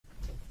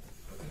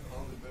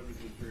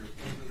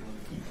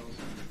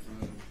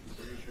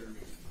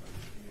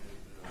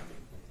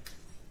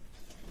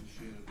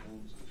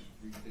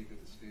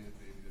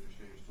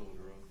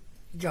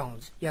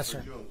Jones. Yes,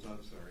 sir. Jones, I'm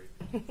sorry.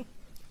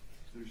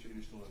 You're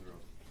still on the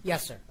road.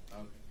 Yes, sir.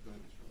 Go ahead,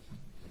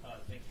 Mr.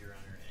 Rose. Thank you, Your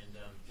Honor. And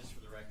just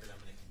for the record, I'm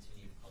going to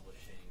continue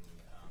publishing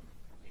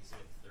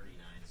Exhibit 39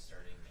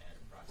 starting at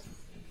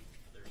approximately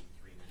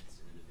 33 minutes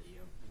into the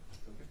video.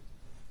 Okay.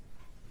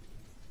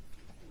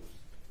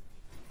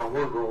 On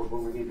one road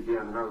when we need to be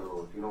on another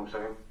road, you know what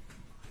I'm saying?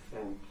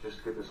 And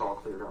just to get this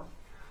all cleared up.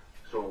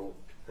 So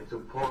it's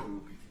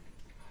important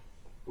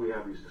we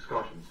have these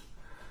discussions.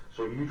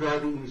 So you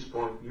drive to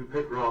Eastpointe, you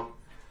pick her up,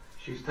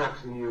 she's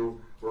texting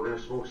you, we're going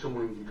to smoke some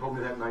weed. You told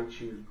me that night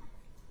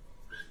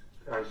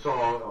I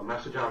saw a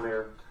message on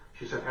there,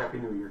 she said Happy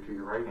New Year to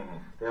you, right? Mm-hmm.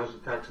 That was the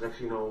text, next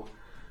thing you know.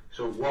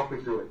 So walk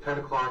me through it. 10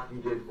 o'clock, you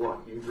did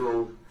what? You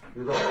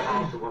left the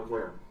house and went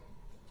where?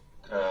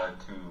 To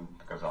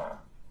Kazana.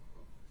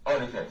 Oh,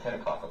 they said 10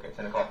 o'clock. Okay,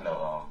 10 o'clock,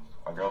 no.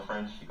 My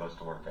girlfriend, she goes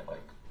to work at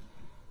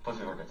supposed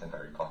to work at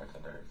 10:30, clock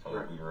at 10:30. So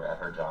right. We were at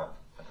her job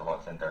until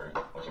about 10:30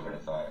 when she went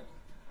inside.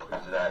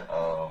 After that,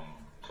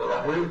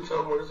 where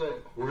is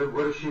that?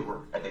 Where does she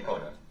work? At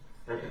Dakota.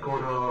 At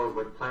Dakota,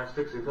 like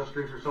plastics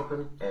industries or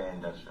something?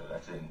 And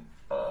that's in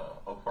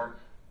Oak Park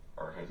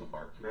or Hazel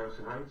Park.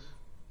 Madison Heights?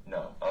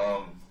 No.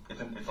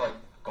 It's like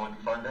going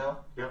through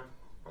Ferndale. Yep.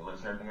 Where Liz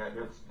and everything at.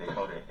 Yep. It's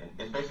Dakota. And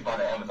it's basically by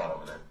the Amazon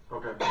over there.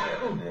 Okay.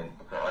 Yeah, and then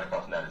right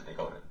across from that is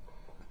Dakota.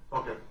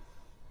 Okay.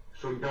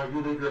 So now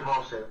you leave your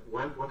house at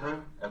what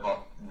time?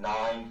 About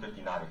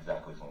 9:59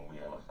 exactly is when we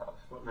left the house.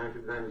 What,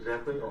 9:59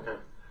 exactly? Okay.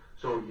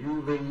 So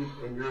you leave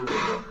and you're with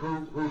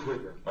who's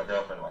with you? My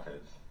girlfriend and my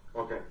kids.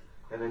 Okay.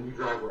 And then you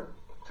drive where?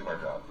 To our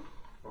job.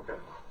 Okay.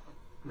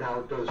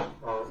 Now, does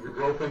your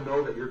girlfriend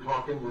know that you're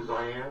talking with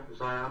Zion and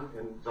Zion?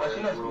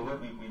 She knows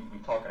we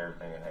talk and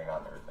everything and hang out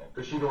and everything.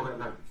 Does she know that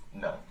night?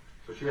 No.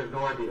 So she has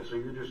no idea. So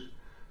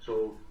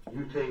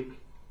you take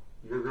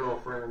your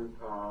girlfriend,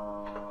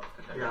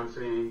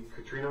 fiance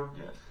Katrina?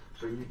 Yes.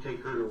 So you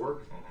take her to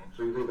work? Mm-hmm.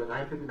 So you leave at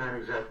 9:59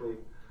 exactly?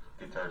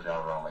 Get to our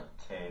job around like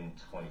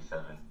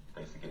 10:27,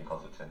 basically getting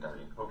close to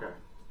 10:30. Okay.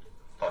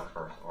 Talked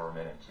for a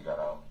minute, she got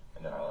out,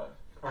 and then I left.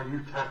 Are you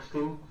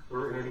texting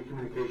or in any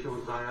communication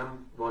with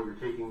Zion while you're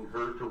taking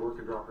her to work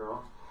and dropping her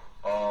off?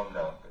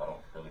 No, I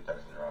don't really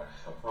text and drive.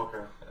 So.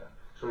 Okay. Yeah.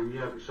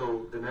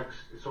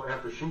 So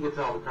after she gets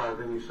out of the car,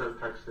 then you start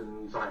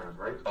texting Zion,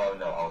 right? Oh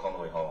no, I was on the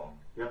way home.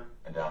 Yep.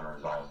 And down there,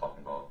 Zion was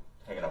talking about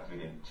hanging out. She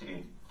didn't see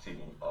me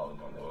doing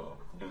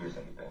the New Year's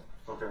anything.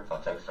 Okay. So I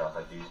texted her. I was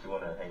like, "Do you still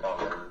want to hang out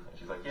with her?" And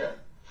she's like, "Yeah."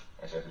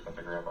 And she asked me to come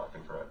pick her up. I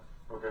picked her up.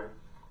 Okay.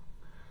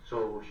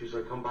 So she's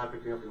like, "Come by,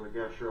 pick me up." You're like,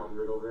 "Yeah, sure, I'll be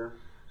right over there."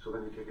 So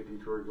then you take a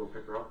detour to go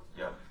pick her up?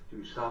 Yep. Do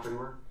you stop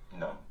anywhere?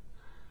 No.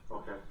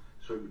 Okay.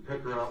 So you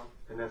pick her up,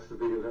 and that's the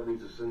video that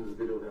leads us into the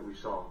video that we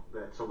saw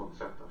that someone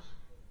sent us.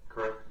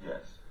 Correct?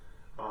 Yes.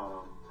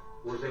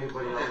 Was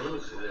anybody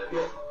else?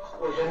 Yeah.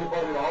 Was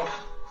anybody else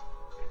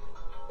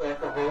at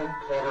the home,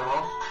 at her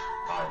house?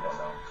 I don't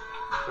know.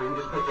 So you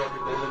just pick her up, you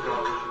go in the car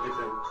when she gets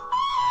in.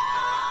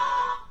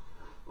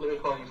 Let me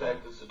call you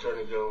back. This is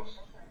Attorney Jones.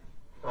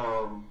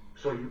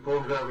 So you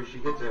pull the driver when she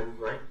gets in,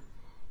 right?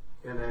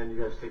 And then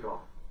you guys take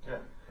off. Yeah.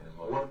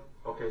 What?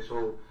 Okay,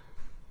 so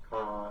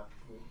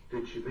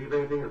did she leave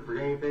anything or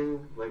forget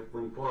anything? Like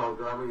when you pull out of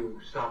the driveway,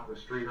 you stop in the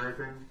street or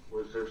anything?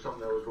 Was there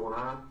something that was going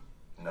on?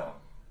 No.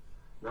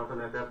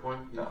 Nothing at that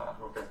point? No.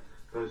 Okay.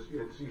 Because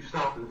you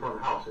stopped in front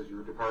of the house as you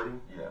were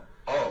departing? Yeah.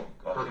 Oh,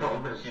 for a couple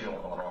minutes. She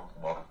didn't want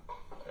to walk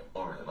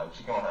over it. Like,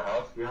 she came on her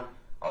house. Yeah.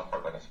 I was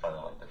parked, like, in front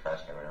of, like, the trash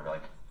can or whatever,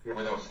 like,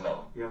 where there was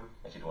snow. Yeah.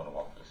 And she didn't want to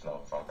walk through the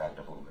snow, so I backed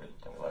up a little bit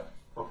and we left.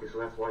 Okay, so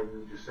that's why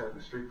you just sat in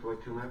the street for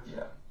like 2 minutes?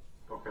 Yeah.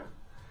 Okay.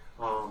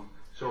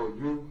 So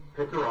you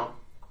pick her up,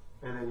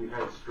 and then you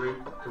head straight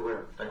to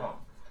where? Straight home.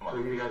 So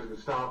you guys didn't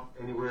stop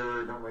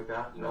anywhere, nothing like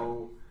that?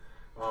 No.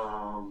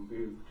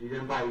 You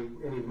didn't buy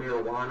any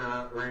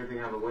marijuana or anything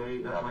on the way,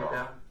 nothing like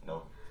that?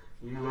 No.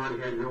 You already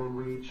had your own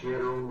weed, she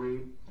had her own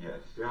weed? Yes.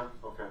 Yeah?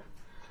 Okay.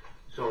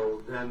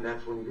 So then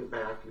that's when you get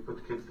back, you put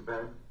the kids to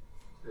bed?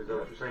 Is that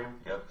what you're saying?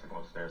 Yep, took them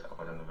upstairs, I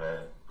put them in the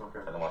bed. Okay.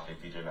 And then watched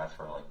PJ Masks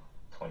for like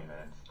 20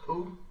 minutes.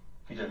 Who?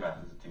 PJ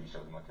Masks is a TV show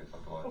that my kids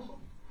like to watch.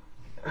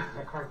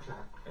 A cartoon.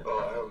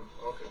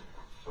 Okay.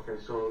 Okay,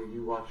 so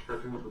you watch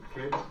cartoons with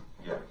kids?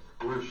 Yeah.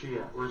 Where's she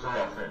at? Where's I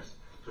at? Downstairs.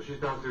 So she's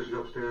downstairs,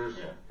 you're upstairs,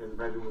 Yeah. in the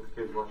bedroom with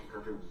the kids watching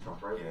cartoons and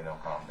stuff, right? Yeah, they'll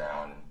calm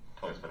down and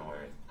toys put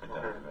away, put them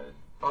in bed.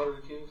 How old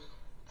are the kids?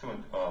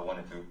 1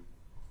 and 2.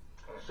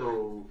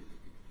 So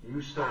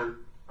you start,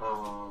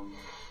 are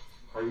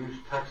you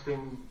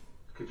texting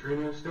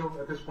Katrina still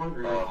at this point?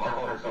 Or My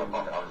phone is on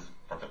pocket. I was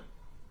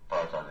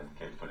prioritizing the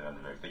kids, putting it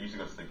under the bed. They usually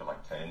go to sleep at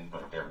like 10,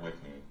 but they're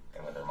with me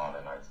and with their mom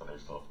at night, so they're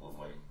still a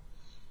little late.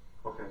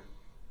 Okay.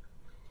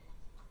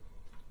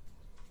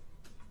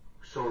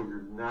 So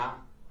you're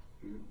not,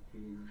 you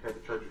had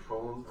to charge your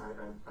phone?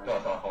 No,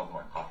 it's not my phone, in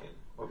my pocket.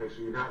 Okay,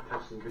 so you're not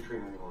texting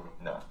Katrina anymore?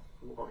 No.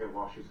 Okay,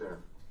 while she's there.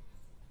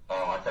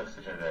 I texted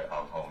Katrina that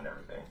I was home and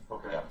everything.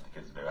 Okay. Yeah, the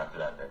kids to bed. After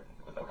that, there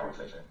was no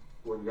conversation.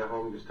 When you got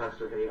home, you just text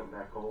her, hey, I'm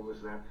back home, this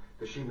and that.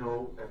 Does she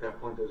know at that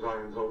point that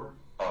Zion's over?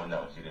 Oh,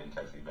 no, she didn't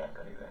text me back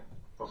or anything.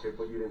 Okay,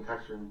 but you didn't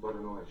text her and let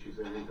her know that she's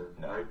there either,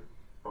 No. right?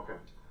 Okay.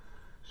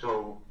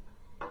 So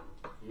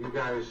you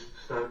guys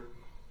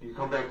you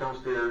come back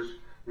downstairs,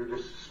 you're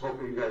just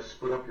smoking, you guys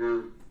split up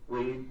your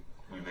weed.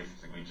 We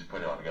just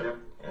put it all together.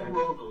 Yep. Who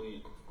rolled the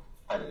weed?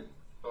 I did.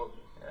 Okay.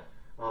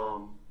 Yeah.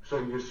 So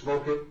you just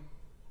smoke it,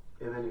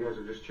 and then you guys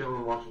are just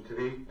chilling, watching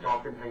TV,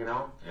 talking, hanging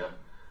out. Yep.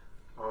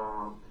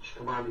 Did she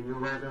come on to you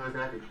or anything like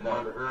that? Did you come No.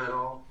 on to her at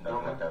all?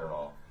 Nothing like that at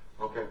all.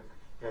 Okay.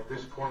 At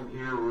this point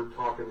here, we're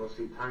talking, let's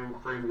see, time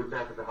frame, you're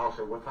back at the house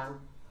at what time?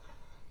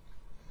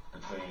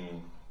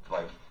 Between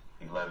like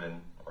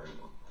 11 or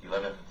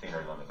 11:15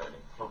 or 11:30.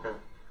 Okay.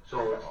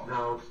 So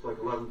now it's like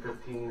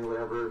 11:15 or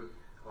whatever.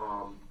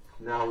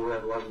 Now we're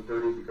at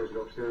 11:30 because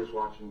you're upstairs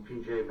watching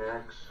PJ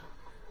Maxx.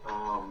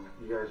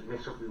 You guys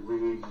mix up your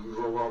weed, you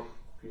roll up,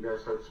 you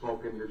guys start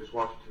smoking, you're just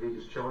watching TV,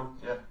 just chilling?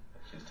 Yeah.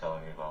 She's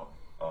telling me about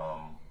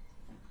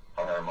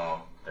how her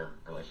mom, their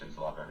relationship's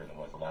a lot better than it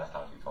was the last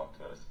time she talked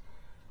to us.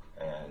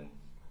 And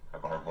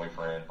about her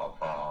boyfriend, about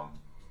prom,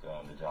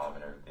 the job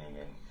and everything,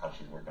 and how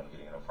she's working on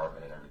getting an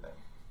apartment and everything.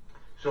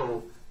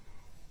 So,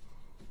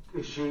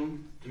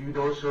 do you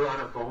notice her on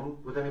her phone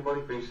with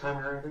anybody,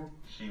 FaceTime or anything?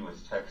 She was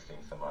texting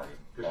somebody.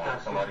 Just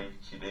texting?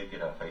 She did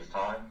get a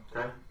FaceTime.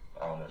 Okay.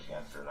 I don't know if she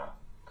answered or not,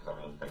 because I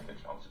really paid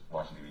attention. I was just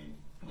watching TV,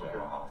 enjoying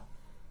my high.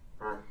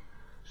 Alright.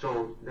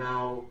 So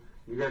now,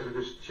 you guys are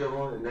just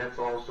chilling, and that's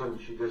all of a sudden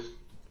she just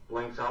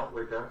blanks out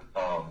like that?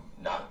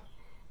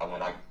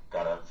 When I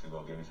got up to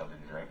go get me something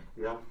to drink,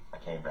 Yeah. I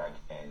came back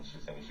and she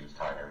was saying she was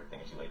tired and everything,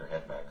 and she laid her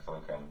head back. So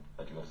okay, I'm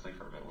let you go to sleep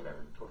for a bit,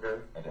 whatever.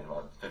 Okay. And then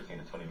about 15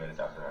 to 20 minutes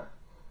after that,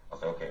 I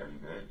was like, okay, are you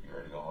good? You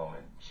ready to go home?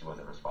 And she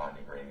wasn't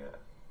responding or any of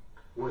that.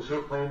 Was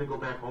her plan to go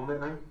back home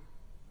that night?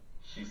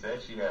 She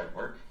said she had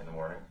work in the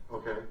morning.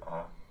 Okay.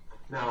 Uh-huh.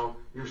 Now,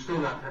 you're still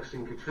not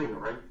texting Katrina,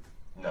 right?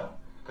 No,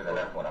 because at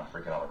that point I'm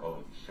freaking out like,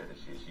 oh shit, did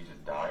she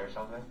just die or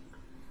something?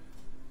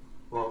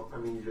 Well, I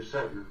mean, you just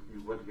said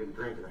you went to get a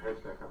drink and her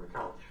head's back on the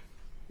couch.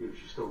 If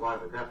she's still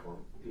alive at that point,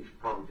 she's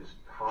probably just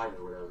high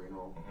or whatever,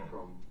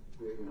 from,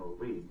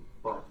 weed.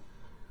 But,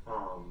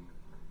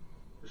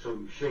 so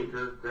you shake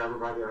her, grab her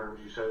by the arms,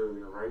 you said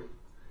earlier, right?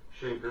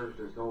 Shake her, if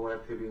there's no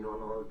activity, no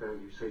like that,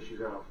 you say she's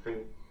got a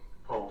faint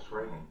pulse,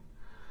 right?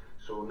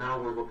 Mm-hmm. So now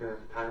we're looking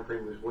at the time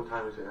frame, what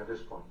time is it at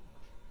this point?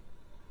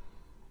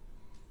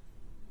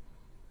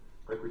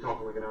 Like we're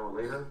talking like an hour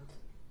later?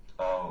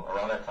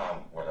 Around that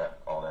time where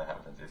all that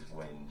happens is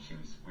when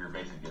we were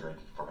basically getting ready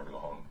for her to go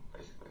home,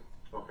 basically.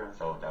 Okay.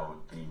 So that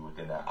would be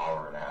within that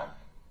hour and a half,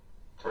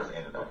 towards the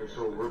end of that. Okay,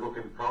 so we're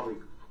looking probably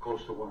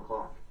close to 1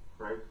 o'clock,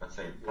 right? Let's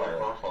say probably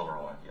like 12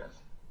 or 1, yes.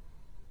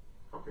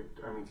 Okay,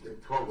 I mean,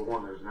 12 to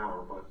 1 there's an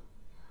hour, but,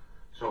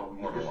 so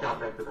you More just than got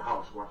 1. back to the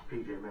house, watched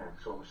PJ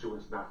Maxx, so I'm assuming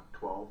it's not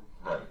 12?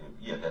 Right,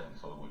 yeah, definitely,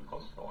 so it would be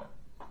closer to 1.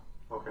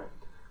 Okay,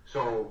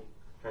 so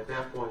at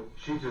that point,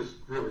 she's just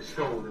really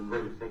stoned and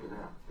ready to take a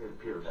nap, it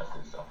appears. That's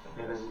it, something,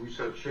 And yes. then you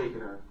start shaking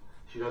her,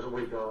 she doesn't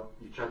wake up,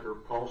 you check her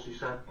pulse, you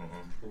said,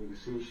 Mm-hmm. and you can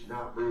see she's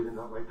not breathing,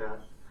 not like that.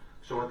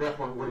 So at that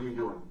point, what are you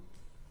doing?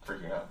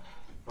 Freaking out.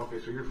 Okay,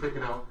 so you're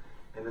freaking out,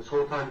 and this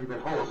whole time you've been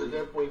home. At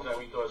that point in time,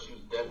 we thought she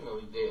was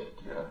definitely dead.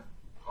 Yeah.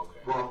 Okay.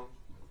 Well,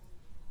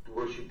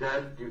 was she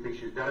dead? Do you think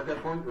she was dead at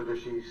that point, or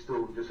does she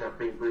still just have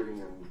faint breathing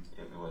and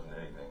It wasn't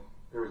anything.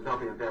 there was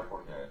nothing at that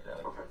point? Yeah.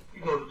 Okay.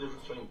 You know the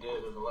difference between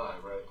dead and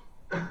alive, right?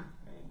 I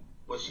mean,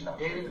 Was she not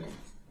dead? breathing.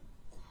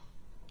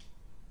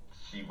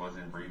 She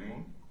wasn't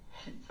breathing,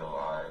 so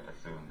I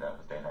assumed that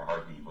was dead. Her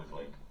heartbeat was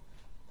like,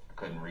 I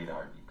couldn't read a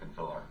heartbeat, couldn't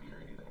feel a heartbeat or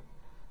anything.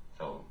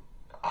 So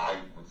I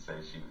would say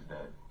she was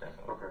dead,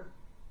 definitely. Okay.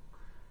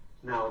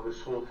 Now,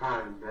 this whole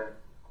time that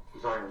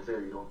Zion's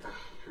there, you don't text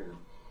Katrina.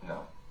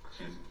 No,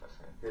 she's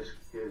texting.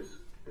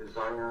 Is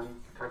Zion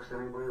texting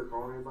anybody or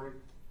calling anybody?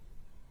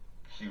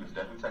 She was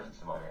definitely texting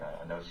somebody.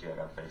 I know she had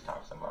got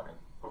FaceTime somebody.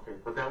 Okay,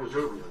 but that was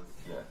earlier.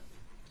 Yeah.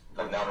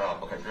 Like now,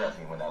 okay, so you're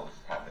asking when that was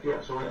happening.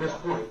 Yeah, so at this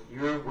point,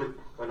 you're with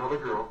another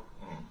girl,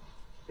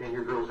 Mm-hmm. and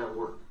your girl's at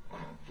work.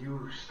 Mm-hmm.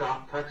 You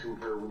stop texting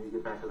her when you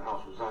get back to the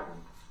house with Zion.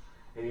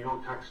 And you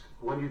don't text,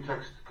 when do you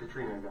text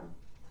Katrina again?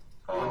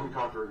 When do you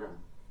talk to her again?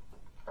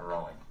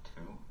 Around like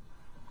 2,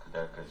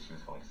 because she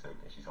was feeling sick,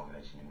 and she told me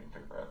that she needed me to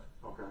pick her up.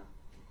 Okay.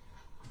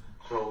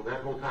 So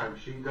that whole time,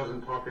 she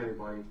doesn't talk to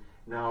anybody.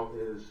 Now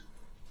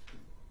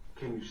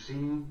can you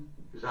see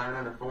Zion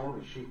on her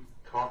phone? Is she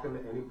talking to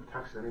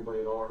texting anybody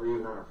at all, or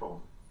even on her phone?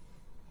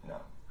 No.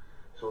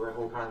 So that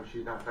whole time,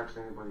 she's not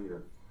texting anybody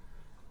either?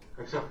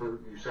 Except for,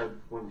 you said,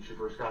 when she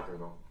first got there,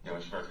 though. Yeah,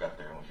 when she first got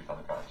there, when she found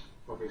the couch.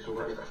 Okay, so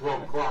like at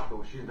 12 o'clock,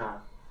 though, she's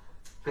not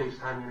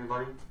FaceTiming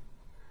anybody?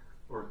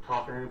 Or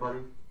talking to anybody?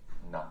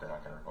 Not that I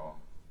can recall.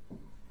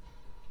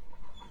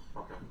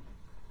 Okay.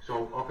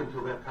 So up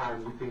until that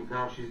time, you think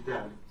now she's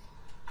dead.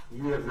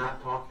 You have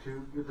not talked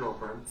to your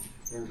girlfriend,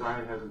 and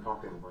Zion hasn't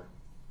talked to anybody.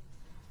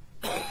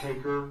 You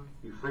take her,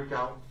 you freak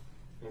out,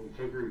 and you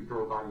take her, you throw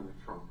her body in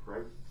the trunk,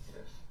 right?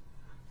 Yes.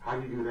 How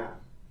do you do that?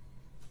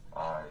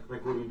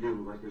 Like, what do you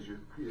do? Like, is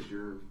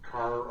your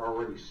car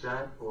already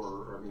set,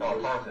 or? I mean, No,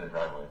 the car was in the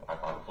driveway. I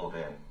pulled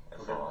in,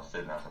 and so I was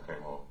sitting there. I said, okay,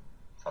 well,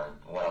 so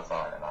I went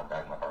outside and I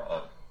backed my car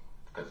up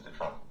because the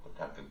trunk would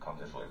have to come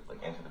this way,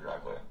 like into the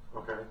driveway.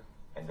 Okay.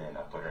 And then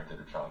I put her into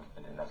the trunk,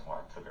 and then that's why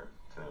I took her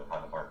to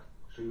Highland Park.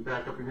 So you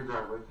backed up in your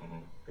driveway,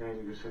 Mm-hmm.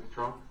 and you just hit the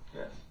trunk?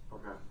 Yes,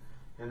 Okay.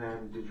 And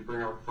then did you bring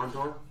her out the front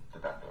door? the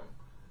back door.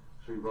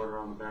 So you brought her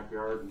around the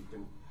backyard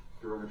and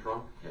threw her in the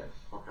trunk? Yes.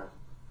 Okay.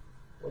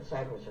 What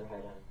side was her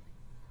head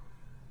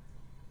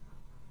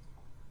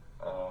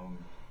on?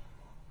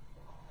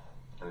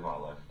 To my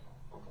left.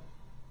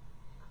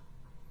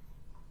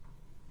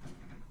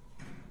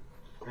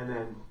 And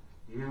then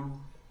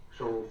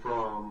so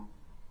from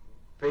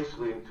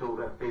basically until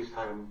that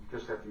FaceTime,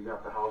 just after you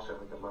got the house at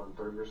like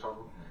 11:30 or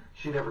something,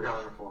 she never got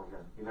on her phone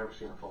again. You never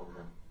seen her phone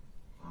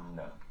again?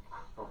 No.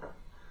 Okay.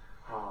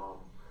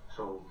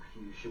 So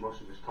she must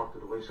have just tucked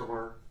it away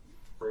somewhere,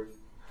 right?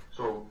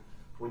 So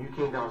when you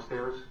came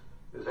downstairs,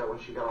 is that when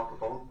she got off the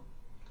phone?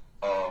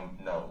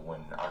 No. When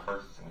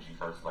she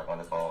first like on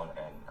the phone,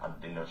 and I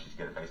didn't know she'd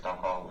get a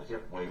FaceTime call, was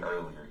way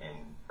earlier in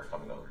her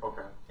coming over.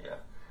 Okay. Yeah.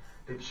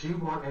 Did she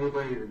want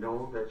anybody to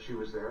know that she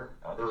was there?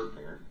 I think she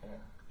cared. Yeah.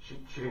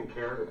 She didn't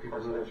care that people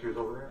knew that she was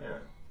over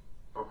there?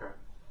 Yeah. Okay.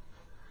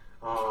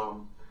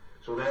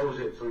 So that was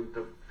it. So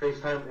the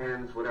FaceTime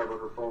ends, whatever,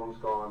 her phone's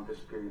gone,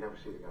 disappeared, you never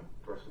see it again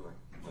the rest of the night.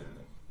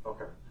 Literally.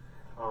 Okay.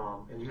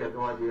 And you have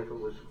no idea if it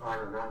was on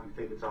or not, you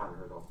think it's on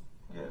her though?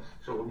 Yes.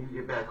 So when you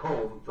get back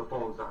home, the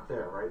phone's not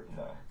there, right?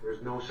 No.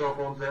 There's no cell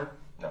phones there?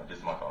 No,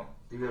 just my phone.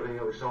 Do you have any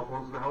other cell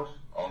phones in the house?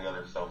 Only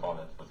other cell phone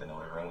that was in the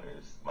living room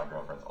is my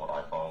girlfriend's old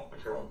iPhone,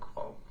 which broke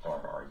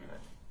during our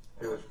argument.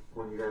 It was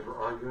when you guys were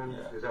arguing?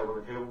 Yeah. Is that when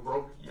the table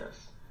broke?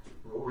 Yes.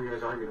 What were you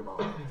guys arguing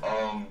about?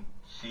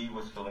 She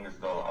was feeling as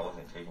though I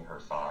wasn't taking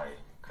her side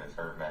because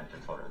her manager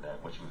told her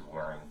that what she was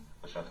wearing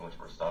was showing too much of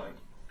her stomach.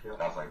 Yeah.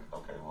 And I was like,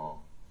 okay,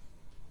 well,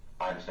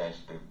 I understand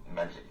the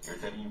manager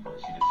irritating you, but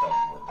she did tell me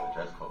what the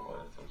dress code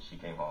was. So she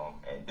came home,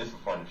 and this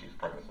was funny when she was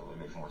pregnant, so it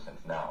makes more sense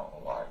now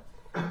on why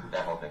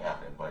that whole thing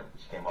happened. But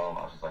she came home,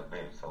 I was just like,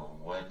 babe, so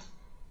what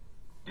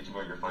did you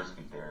wear your first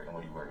week there, and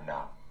what are you wearing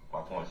now?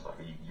 My point is, like,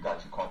 you got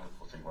too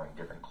comfortable, so you're wearing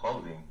different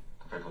clothing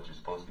compared to what you're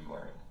supposed to be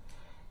wearing.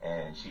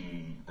 And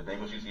the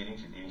bagel she was eating,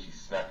 she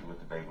smacked me with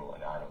the bagel,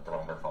 and I ended up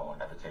throwing her phone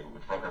at the table,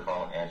 which broke her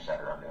phone and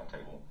shattered our damn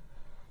table.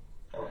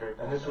 Okay,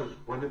 and this was,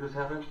 when did this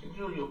happen? Did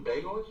you do a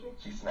bagel with you?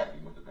 She smacked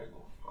me with the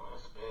bagel. Oh,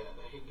 that's bad.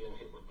 I hate getting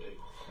hit with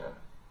bagels. Yeah.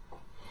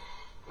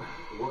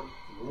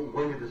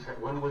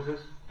 When was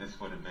this? This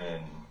would have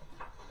been.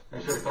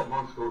 You said a couple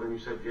months ago, then you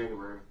said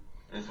January.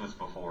 This was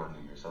before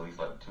New Year's, so at least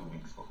like 2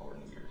 weeks before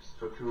New Year's.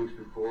 So 2 weeks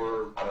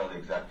before. I don't know the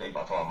exact date,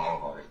 but I told my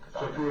mom about it.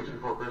 So 2 weeks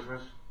before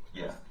Christmas?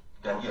 Yeah.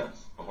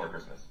 Yes, before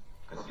Christmas.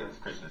 Because it's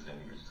Christmas and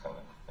New Year's is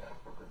coming. Yeah.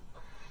 Okay.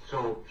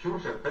 So she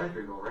works at a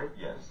factory though, right?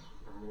 Yes.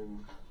 I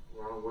mean,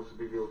 well, what's the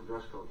big deal with the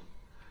dress code?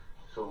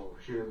 So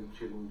she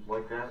didn't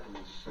like that, and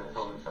She that's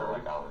all it felt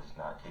like started? I was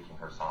not taking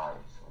her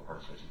side, so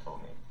that's what she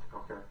told me.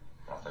 Okay.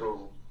 I said,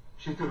 So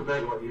she threw the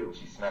bagel at you.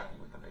 she smacked me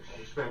with the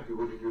She bagel. spanked you.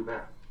 What did you do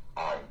back?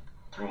 I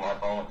threw my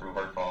phone, threw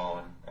her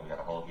phone, and we had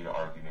a whole heated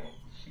argument.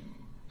 She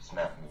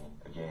smacked me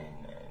again,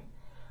 and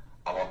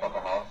I walked out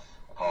the house.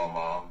 I called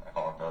mom. I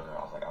called my brother.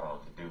 I was like, I don't know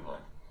what to do.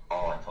 Like,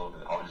 all I told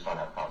her, I was just trying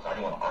to have a conversation. I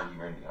didn't want to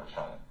argue or anything. I was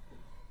trying to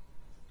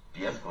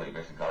de-escalate,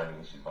 basically. I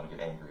knew she was going to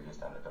get angry this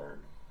time, the third.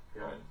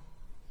 Yeah. But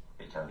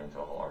it turned into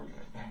a whole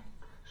argument.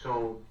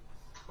 So,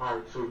 all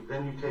right. So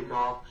then you take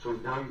off. So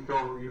now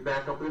you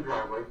back up in the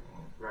driveway,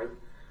 right?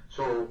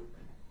 So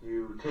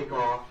you take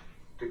off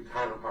to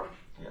Highland Park.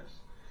 Yes.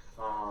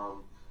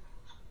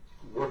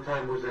 What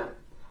time was that?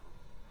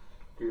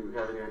 Do you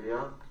have any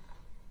idea?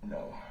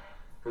 No.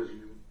 Because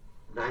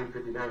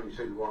 9:59, you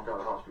said you walked out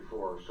of the house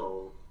before,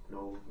 so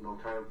no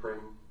time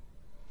frame.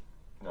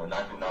 No,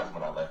 9:59 is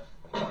when I left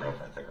with my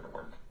girlfriend to take her to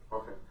work.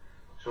 Okay.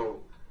 So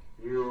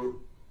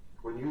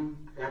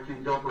after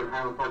you dump her in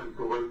Highland Park, you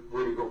go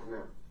where do you go from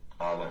there?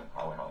 I went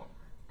home.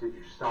 Did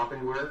you stop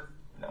anywhere?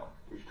 No,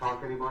 Did you talk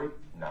to anybody?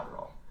 not at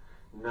all.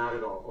 Not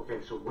at all.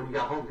 Okay. So when you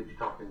got home, did you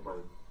talk to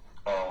anybody?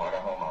 When I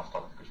got home, I was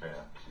talking to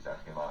Katrina. She's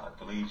asking about, I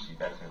believe she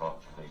asked me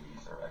about the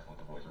babies or asking what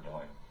the boys were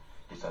doing.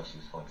 He said she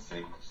was feeling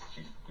sick.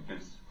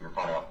 Because we were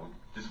finding out,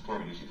 just before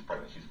we knew she was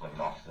pregnant, she was feeling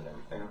nauseous and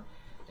everything.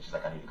 Yeah. And she's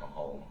like, I need to come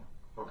home.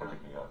 Okay. Come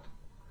pick me up.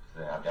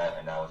 So then I got,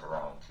 and that was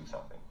around 2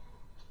 something.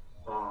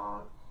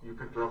 You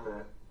picked her up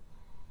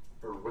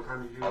or what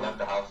time did you? I left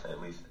the house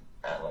at least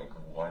at like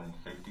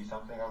 1:50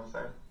 something, I would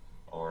say.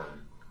 Or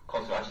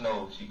close to, I just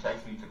know she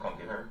texted me to come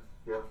get her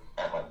Yeah.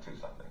 at like 2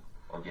 something.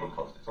 Or getting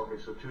close to. Okay.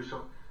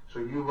 So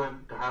you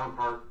went to Highland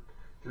Park,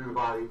 threw the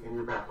body, and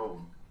you're back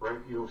home, right?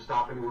 You don't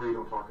stop anywhere. You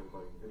don't talk to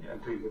anybody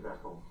until you get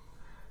back home.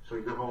 So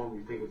you get home.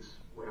 You think it's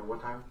at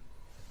what time?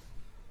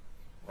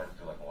 Went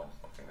to like 1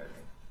 something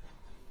maybe.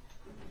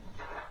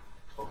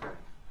 Okay.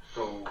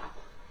 So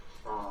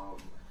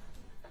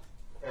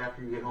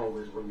after you get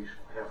home is when you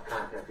have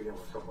contact again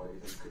with somebody in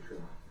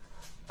Katrina.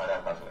 I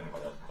didn't talk to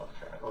anybody else about the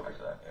train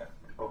after that,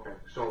 yeah. Okay.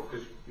 So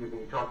because you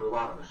talked to her a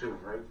lot, I'm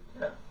assuming, right?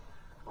 Yeah.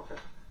 Okay.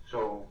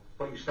 So,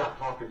 but you stopped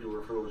talking to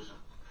her for those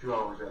few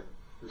hours that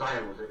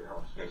Zion was at your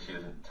house. Yeah, she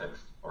doesn't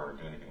text or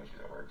do anything when she's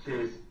at work.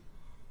 Did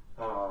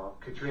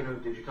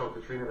you tell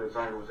Katrina that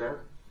Zion was there?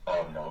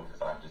 No,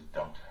 because I just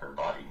dumped her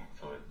body,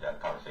 so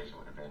that conversation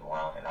would have been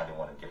wild, and I didn't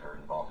want to get her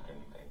involved in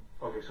anything.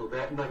 Okay, so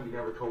that night you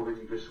never told her,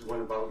 you just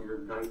went about your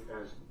night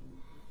as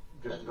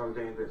just another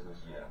day in business?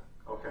 Yeah.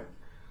 Okay.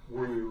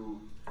 Were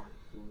you,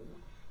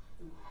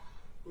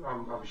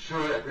 I'm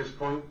sure at this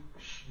point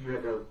you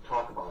had to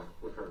talk about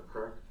it with her,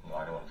 correct? No, I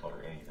didn't want to tell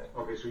her anything.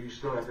 Okay, so you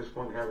still at this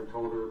point haven't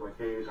told her, like,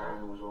 hey,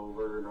 Zion was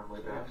over, or nothing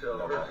like that? Tell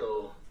her,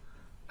 so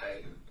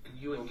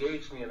you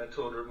engaged me, and I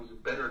told her you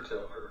better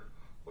tell her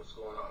what's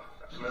going on.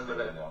 I remember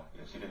that. No,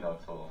 yeah, she didn't know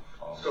until.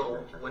 So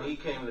when he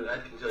came to, I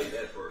can tell you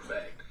that for a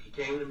fact. He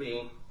came to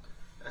me.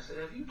 I said,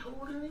 "Have you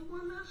told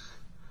anyone this?"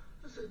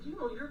 I said, "You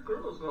know, your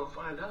girl's gonna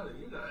find out, and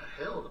you got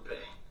hell to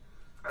pay."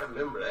 I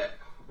remember that.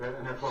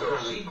 And that's So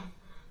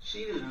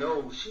she didn't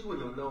know. She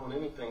wouldn't have known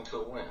anything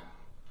till when?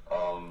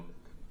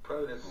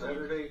 Probably that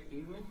Saturday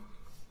evening.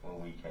 When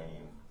we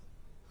came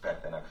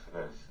back the next,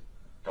 because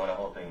during the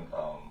whole thing,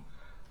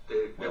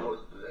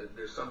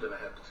 There's something I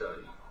have to tell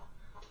you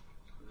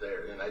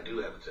there, and I do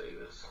have to tell you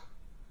this.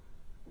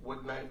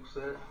 What night was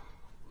that?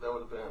 That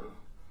would have been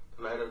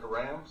the night of the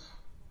Rams?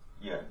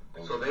 Yeah.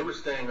 So they were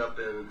staying up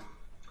in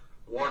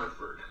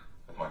Waterford.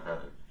 With my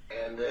brother.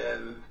 And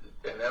then,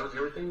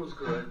 everything was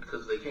good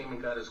because they came and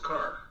got his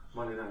car.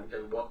 Monday night.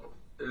 And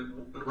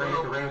The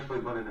Rams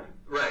played Monday night.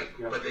 Right,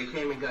 Yep. but they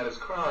came and got his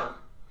car.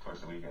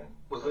 Towards the weekend.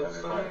 Was that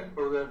Sunday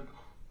or that?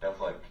 That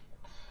was like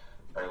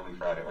early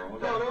Friday. Or No,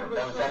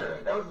 that was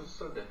Saturday. That was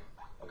Sunday.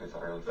 Okay, so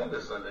early Sunday.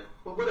 Sunday. Sunday.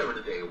 Well, whatever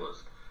the day it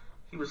was,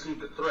 he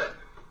received a threat.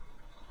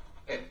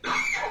 And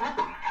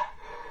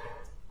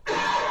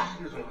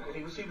excuse me.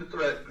 He received a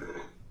threat,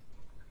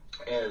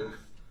 and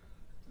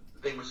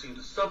they received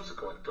a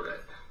subsequent threat.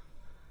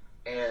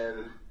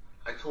 And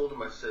I told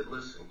him, I said,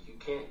 listen, you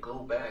can't go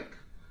back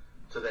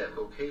to that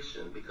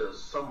location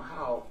because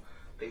somehow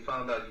they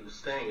found out he was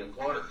staying in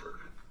Waterford.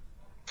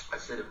 I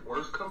said, if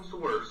worse comes to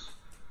worse,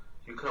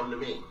 you come to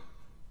me.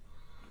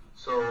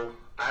 So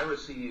I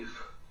receive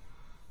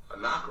a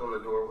knock on the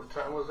door. What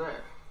time was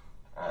that?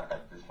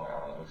 At this point, I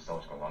don't know. There was so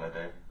much going on that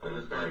day. But It it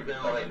was was very been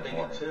like like in the maybe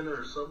morning. 10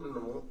 or something in the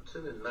morning,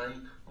 10 at night,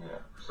 Yeah.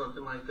 or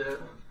something like that.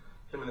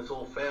 Him and his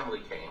whole family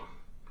came.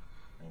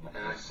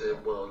 And I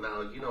said, well,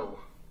 now, you know,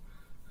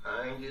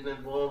 I ain't getting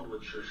involved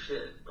with your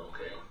shit,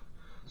 okay?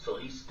 So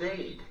he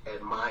stayed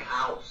at my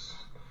house.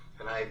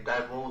 And I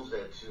divulged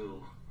that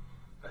to,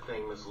 I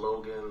think, Miss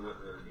Logan,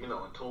 you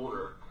know, and told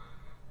her,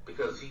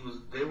 because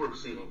they were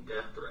receiving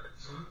death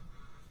threats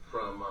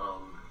from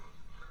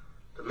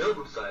the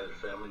Milton side of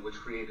the family, which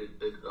created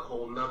a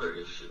whole nother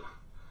issue.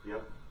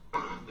 Yep.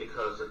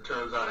 Because it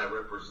turns out I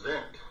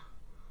represent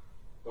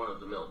one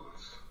of the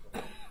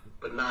Miltons,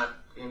 but not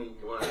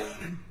anyone.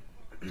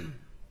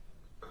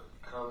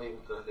 I don't even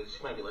think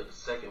she might be like a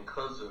second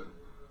cousin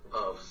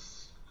of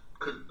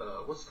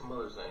what's the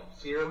mother's name?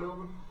 Sierra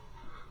Milton.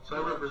 So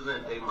I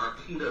represent a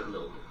Marquita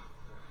Milton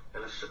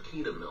and a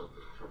Shakita Milton.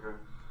 Okay.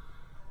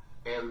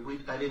 And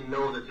I didn't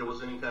know that there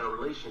was any kind of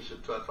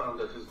relationship till I found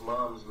out his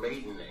mom's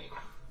maiden name.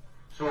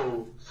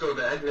 So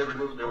that I never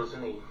knew there was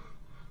any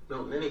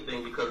Milton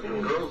anything because the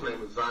girl's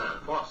name is Zion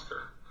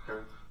Foster. Okay.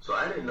 So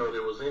I didn't know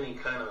there was any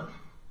kind of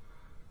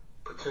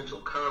potential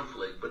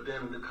conflict, but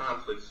then the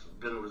conflict's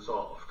been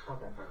resolved.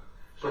 Okay.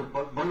 So,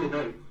 but Monday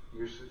night,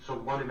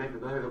 Monday night,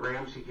 the night of the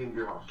Rams, he came to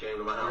your house. Came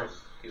to my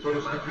house. Okay. So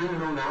does Katrina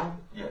know now?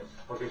 Yes.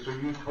 Okay, so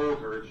you told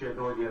her and she had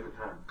no idea at the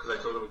time. Because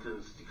I told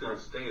him he couldn't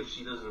stay if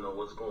she doesn't know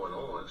what's going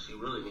on. She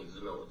really needs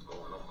to know what's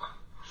going on.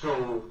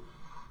 So,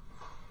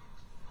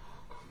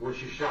 was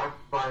she shocked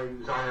by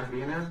Zion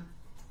being there?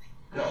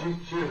 No.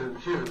 She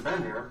hasn't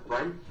been there,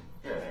 right?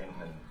 Yeah,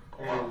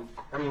 And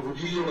I mean, would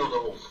She you didn't know the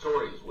whole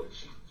story is what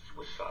she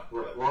was shocked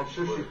by. Well, I'm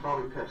sure she's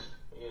probably pissed.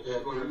 Yeah,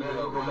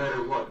 no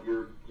matter what,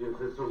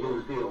 it's a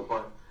lose deal.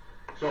 But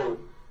so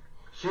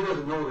she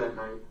doesn't know that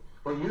night.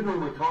 But you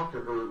normally talk to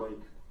her like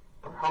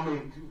how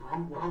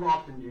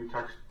often do you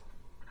text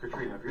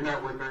Katrina? If you're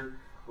not with her,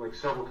 like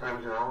several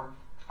times an hour,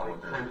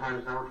 like 10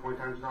 times an hour, 20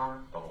 times an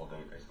hour. The whole day,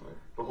 basically.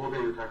 The whole day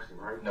you're texting,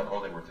 right? No, the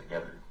whole day we're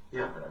together.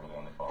 Yeah. We're not really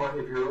on the phone. But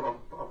if you're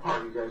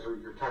apart, you guys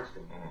you're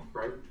texting,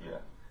 right? Yeah.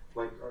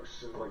 Like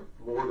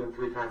more than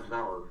 3 times an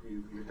hour,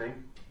 you think?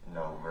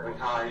 No, Like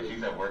hi. If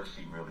she's at work,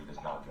 she really does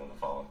not be on the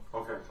phone.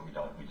 Okay. So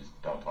we just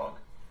don't talk.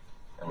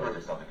 Unless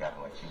there's something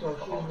happening, like she So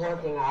just if go home she's or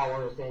something. working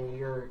hours, then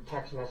your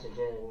text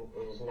messaging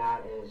is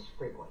not as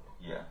frequent.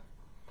 Yeah.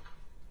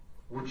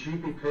 Would she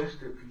be pissed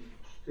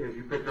if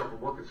you picked up from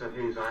work and said,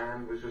 "Hey,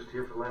 Zion was just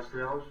here for the last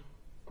 3 hours"?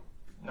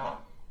 No.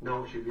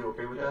 No, she'd be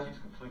okay with Yeah, that. she's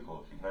completely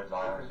cool. She knows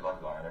Zion. She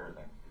likes Zion,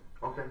 everything.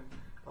 Okay.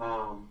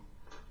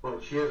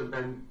 But she hasn't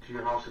been to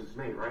your house since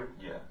May, right?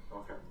 Yeah.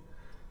 Okay.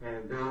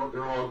 And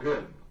they're all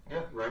good.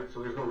 Yeah. Right.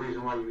 So there's no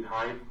reason why you'd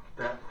hide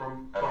that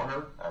from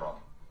her. At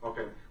all.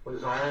 Okay. But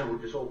Zion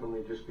would just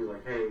openly just be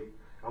like, "Hey,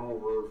 I'm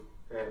over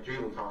at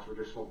Jaylin's house. We're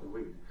just smoking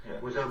weed." Yeah.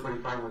 Was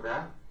everybody fine with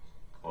that?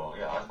 Well,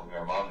 yeah, I spoke to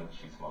her mom and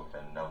she smoked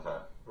and knows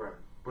that. Right.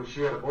 But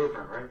she had a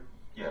boyfriend, right?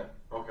 Yeah.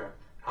 Okay.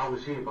 How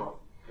was he about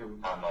him?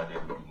 I have no idea.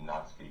 We do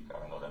not speak. I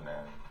don't know that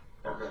man.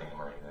 Never Okay. seen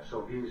him or anything.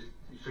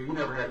 So you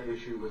never had an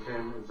issue with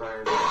him and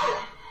Zion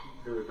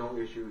there was no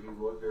issue,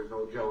 there's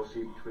no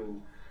jealousy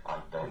between I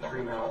don't know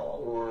him Katrina at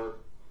all. or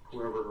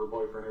whoever her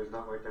boyfriend is,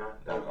 nothing like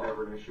that? That was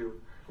never an issue?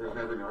 There was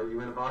never an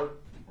argument about it?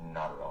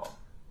 Not at all.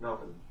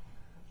 Nothing?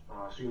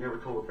 So you never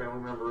told a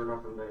family member or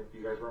nothing that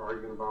you guys were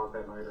arguing about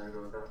that night or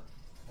anything like that?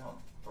 No.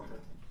 Okay.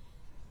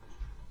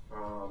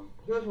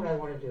 Here's what I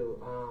want to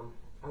do.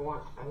 I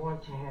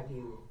want to have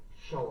you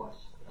show us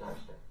the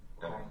dumpster,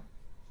 okay? Okay.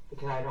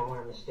 Because I don't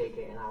want to mistake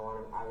it, and I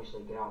want to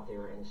obviously get out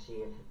there and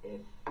see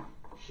if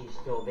she's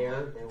still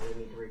there, then we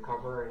need to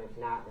recover, and if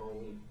not, then we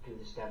need to do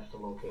the steps to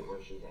locate where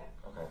she's at.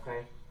 Okay.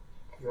 Okay?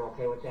 You're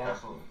okay with that?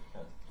 Absolutely.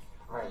 Yeah.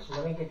 All right. So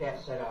let me get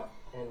that set up,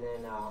 and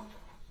then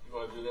You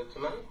want to do that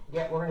tonight?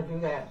 yeah, we're gonna do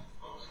that.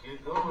 Let's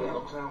get going.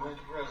 No time like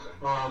the present.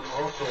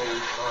 Also,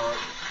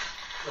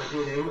 a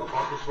DNA, a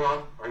buccal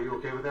swab, are you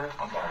okay with that?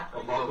 I'm sorry. A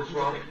buccal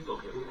swab? He's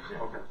okay.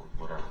 Okay.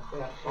 Whatever.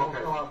 Yeah. Okay.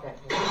 Fill out that.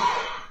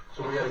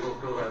 So we gotta go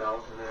fill that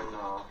out, and then,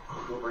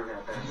 we'll bring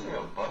that back. Did you say a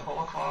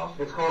butthole swab?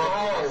 It's called,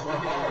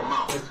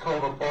 it's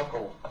called a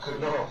buccal.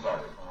 No, I'm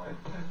sorry.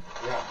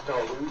 Yeah,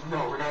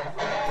 no, we're not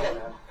doing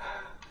that.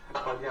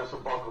 But yes, a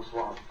buccal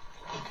swab.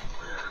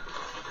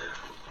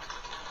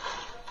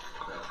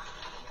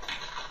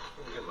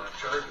 Let me get my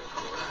charger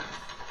cord.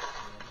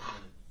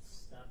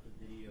 Stop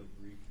the video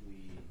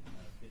briefly,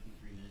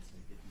 53 minutes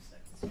and 50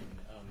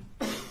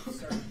 seconds.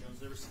 Sergeant Jones,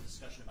 there was some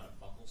discussion about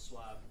a buccal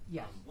swab.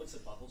 Yes. What's a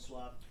buccal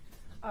swab?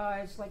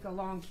 It's like a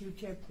long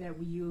Q-tip that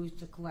we use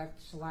to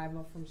collect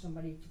saliva from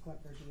somebody to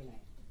collect their DNA.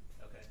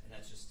 Okay, and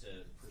that's just to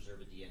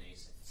preserve a DNA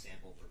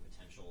sample for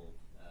potential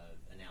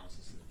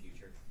analysis in the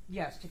future?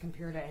 Yes, to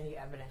compare to any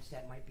evidence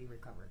that might be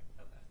recovered.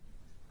 Okay.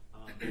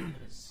 I'm going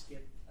to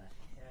skip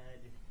ahead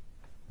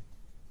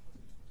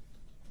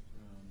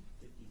from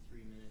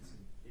 53 minutes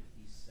and 50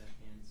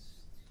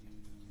 seconds to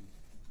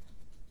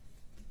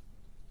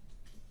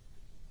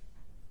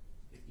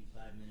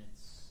 55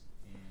 minutes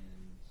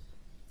and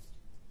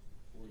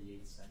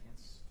 48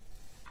 seconds.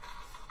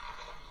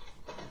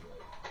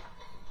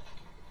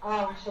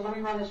 So let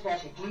me run this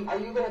past you. Are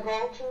you gonna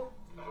go too?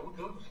 I would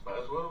go. Might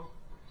as well.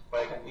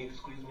 If I need to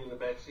squeeze me in the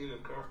back seat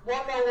of the car.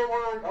 Well,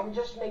 no, I'm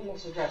just making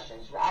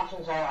suggestions. The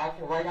options are I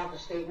can write out the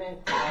statement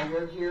while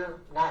you're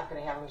here, not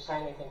going to have him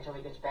sign anything until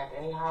he gets back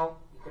anyhow.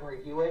 You can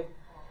review it.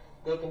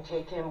 They can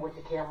take him with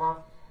the camera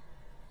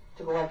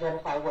to go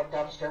identify what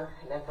dumpster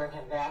and then bring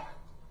him back.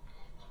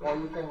 Or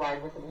you can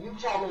ride with him. You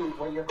tell me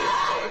what you're going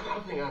to do. I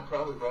think I'd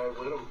probably ride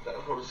with him.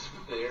 I want to see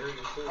the area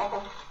too.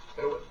 Okay.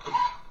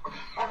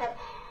 Okay.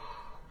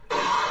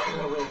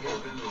 I will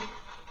get busy.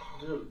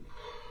 Dude.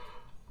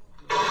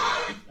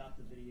 Stop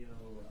the video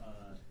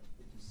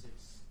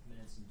 56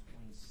 minutes and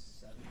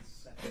 27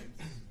 seconds,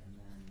 and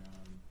then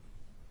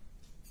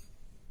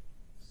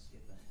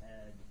skip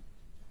ahead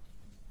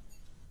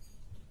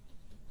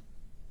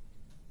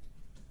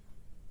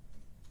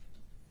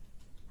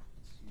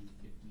to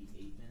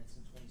 58 minutes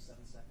and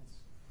 27 seconds.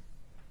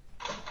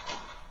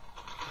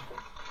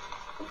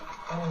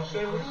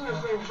 Shannon, what's your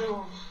last name,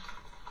 Jones?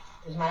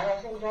 Is my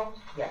last name Jones?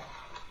 Yeah.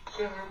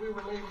 Shannon, are we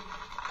related?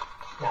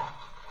 No.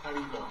 How do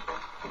you know?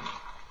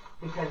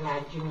 Because my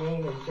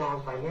name is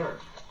Jones by marriage.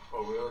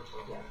 Oh, really?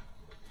 Yeah.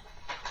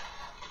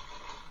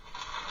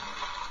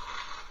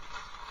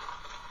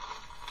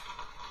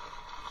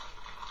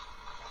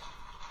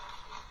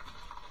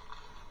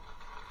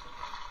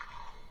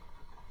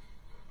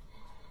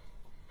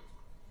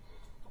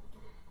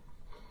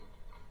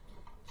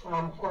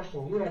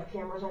 Question, you have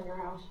cameras on your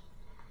house?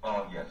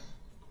 Yes.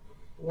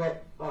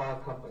 What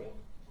company?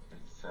 It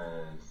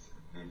says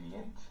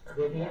Vivient.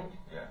 Vivient?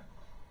 Yeah.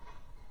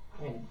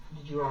 And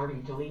did you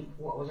already delete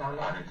what was on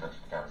I there? didn't touch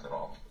the cameras at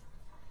all.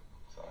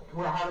 So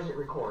Well, how does it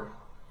record?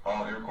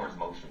 it records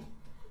motion.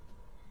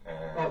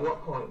 And At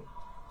what point?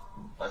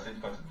 let's say it's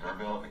going to the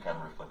doorbell, the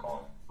camera will flick on.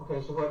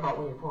 Okay, so what about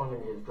when you're pulling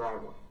into the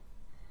driveway?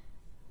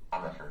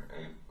 I'm not sure.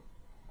 It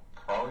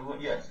probably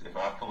would, yes. If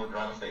I pull it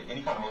around and say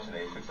any kind of motion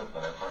that it picks up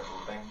on that front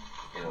little thing,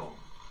 it'll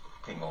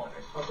ping on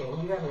it. Okay,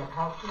 and you have an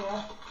account for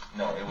that?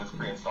 No, it was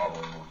pre-installed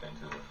when we moved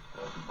into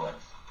the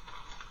duplex.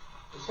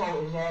 So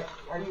is that,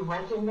 are you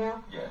renting there?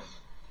 Yes.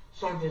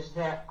 So does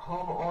that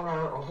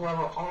homeowner or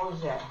whoever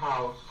owns that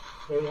house,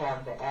 they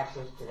have the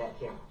access to that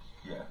camera?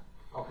 Yeah.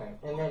 Okay,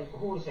 and then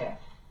who is that?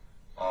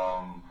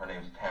 Her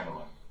name's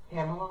Pamela.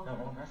 Pamela?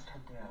 No, that's her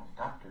damn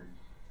doctor.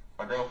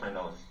 My girlfriend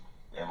knows,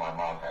 and my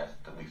mom has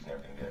the lease and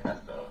everything there.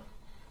 Has the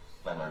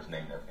landlord's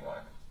name and everything on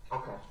it.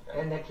 Okay.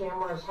 Yeah. And the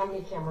cameras, how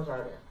many cameras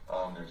are there?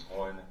 There's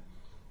one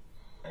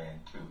and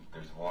two.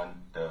 There's one,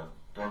 the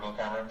doorbell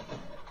camera,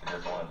 and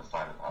there's one on the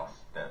side of the house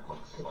that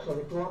looks like... So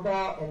the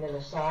doorbell and then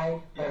the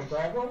side by the Yes.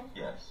 driveway?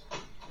 Yes.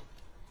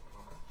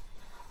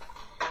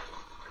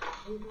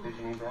 Did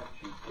you need that?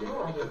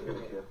 No, I didn't Give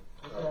need it to it. you.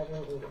 I said I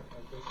didn't need it. I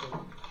just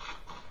didn't.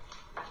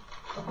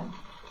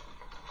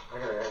 I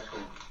gotta ask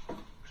you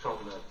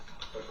something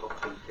that's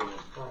up to the team.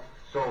 Right.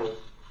 So,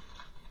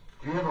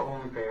 do you have an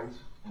OnlyFans?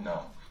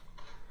 No.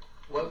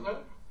 What's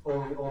that?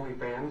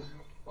 OnlyFans?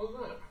 What's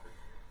that?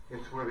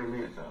 It's where they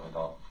meet. It's an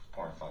adult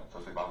porn site. So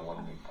if I want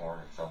to make porn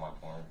and sell my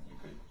porn, you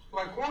could...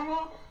 Like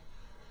Cornwall?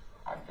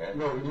 I Okay.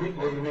 No,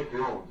 you make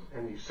your own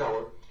and you sell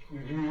it.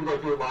 You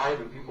like do it live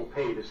and people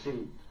pay to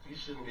see You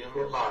shouldn't be on it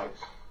those live.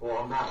 sites. Well,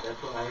 I'm not.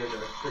 That's what I had to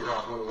figure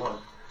out what it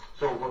was.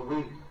 So, but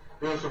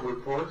there were some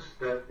reports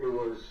that it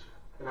was,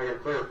 and I got to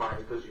clarify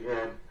it because you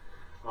had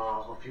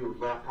a few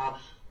laptops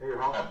at your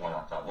I house. have one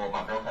laptop. Well,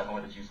 my girl has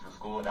one that she used for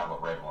school, and I have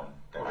a red one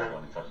that I Okay.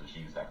 only touch that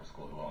she used that for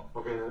school as well.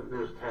 Okay,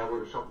 there's a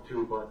tablet or something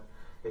too, but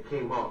it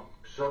came up.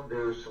 So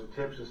there's some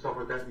tips and stuff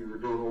like that. You were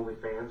doing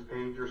OnlyFans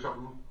page or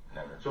something.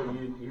 Never. So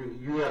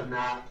you have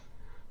not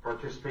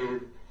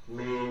participated,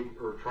 made,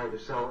 or tried to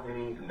sell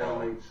any No.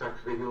 homemade sex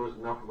videos,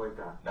 nothing like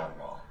that. Not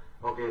at all.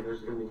 Okay,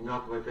 there's going to be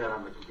nothing like that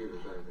on the computers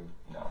or anything.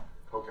 No.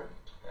 Okay.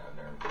 Yeah, I've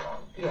never.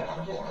 Yeah,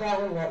 so just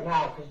tell him that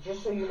now, because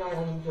just so you know,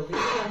 when you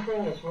delete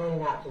something, it's really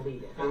not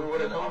deleted. Remember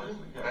what I No, told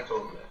obviously, you? yeah. I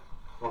told him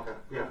that. Okay,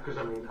 yeah, because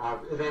I mean,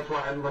 that's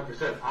why, and like I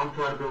said, I'm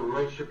trying to build a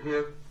relationship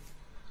here,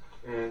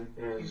 and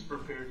He's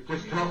prepared to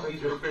Just give tell you, me-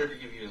 he's just- prepared to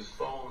give you his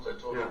phones. I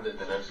told Yeah. him that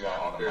The next guy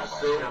on the there's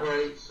back line.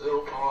 Cellbrite,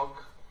 Cellhawk,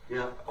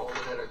 yeah, all of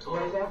that. I told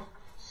What is him. that?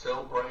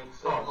 Cellbrite,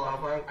 Oh, Cellhawk.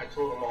 Cellbrite. I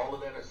told him all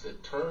of that. I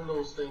said, turn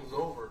those things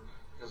over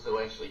because they'll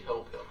actually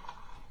help him.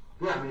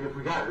 yeah. I mean, if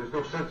we got it, there's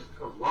no sense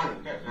of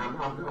lying. Yeah, And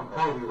I'm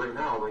telling you right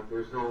now, like,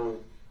 there's no.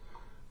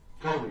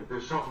 Tell me if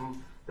there's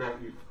something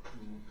that you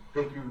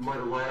think you might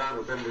have lied on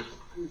or been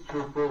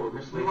truthful or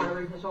misleading. You wanna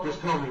read this over?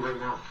 Just tell me right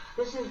now,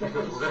 This is the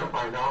because we're gonna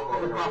find out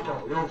or we're gonna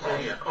know. You know what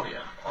I'm saying? Oh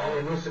yeah.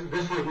 And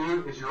this right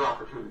here is your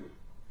opportunity.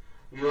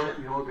 You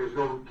know, there's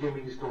no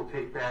gimmies, no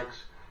take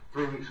backs.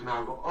 3 weeks from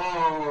now, go,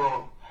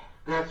 oh,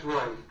 that's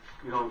right.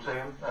 You know what I'm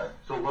saying? Right.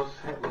 So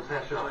let's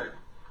hash it out.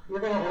 You're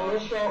gonna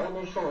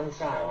initial No,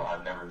 inside.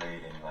 I've never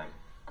made any like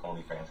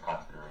OnlyFans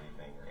content or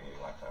anything or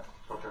anything like that.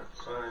 Okay.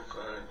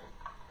 Sign.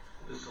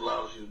 This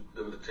allows you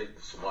them to take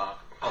the swab.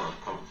 Oh,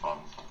 COVID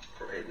funds.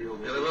 Right.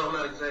 No,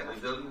 not exactly.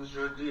 They'll use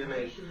your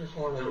DNA She just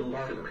wanted to it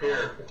darker. compare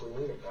I don't think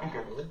we need it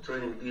darker, do we? to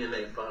any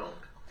DNA found.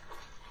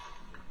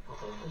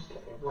 Okay, just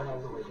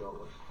whatever we do.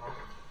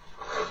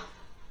 Okay.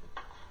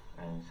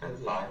 And you said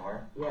sign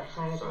where? Yeah,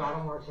 sign at the Sign.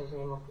 bottom where it says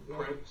name of the. Yeah.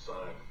 Print,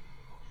 sign.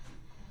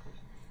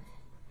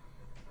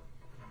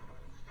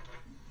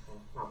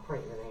 Now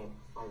print your name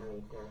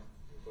underneath there.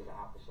 You do the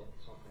opposite,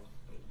 something.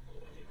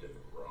 You did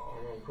it wrong.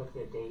 And then put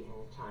the date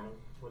and time,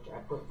 which I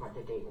put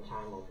the date and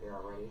time over there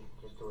already.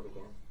 Just do it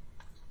again.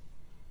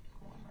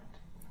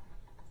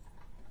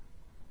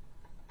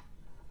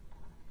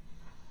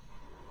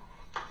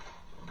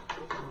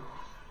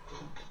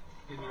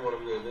 Did you want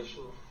to be the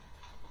initial?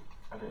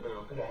 I did.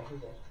 Okay. Yeah, he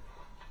did.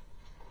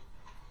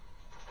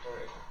 All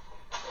right.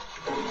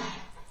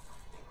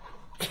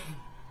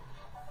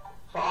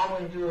 So all I'm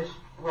going to do is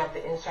rub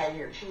the inside of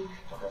your cheek,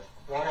 Okay.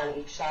 one on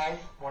each side,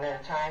 one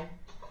at a time,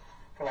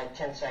 for like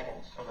 10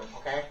 seconds.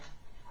 Okay?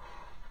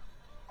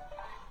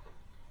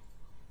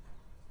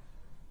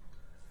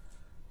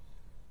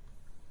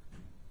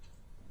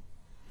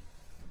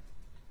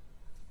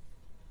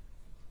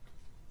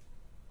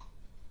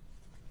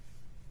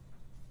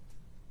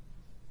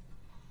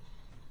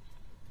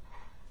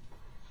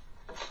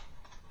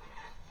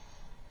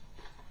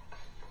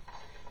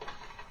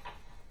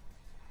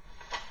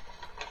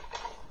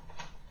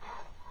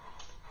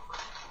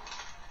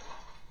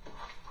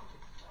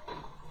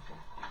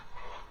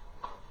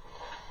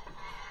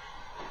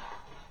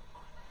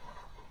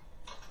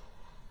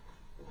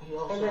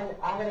 And then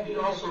I'm going to give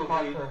you this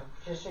marker,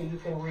 just so you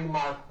can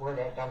remark where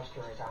that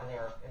dumpster is on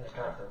there in the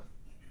darker.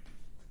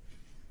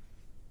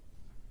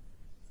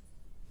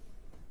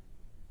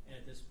 And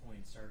at this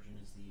point, Sergeant,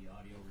 is the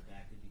audio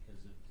redacted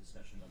because of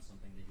discussion about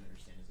something that you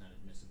understand is not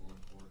admissible in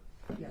court?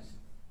 Yes.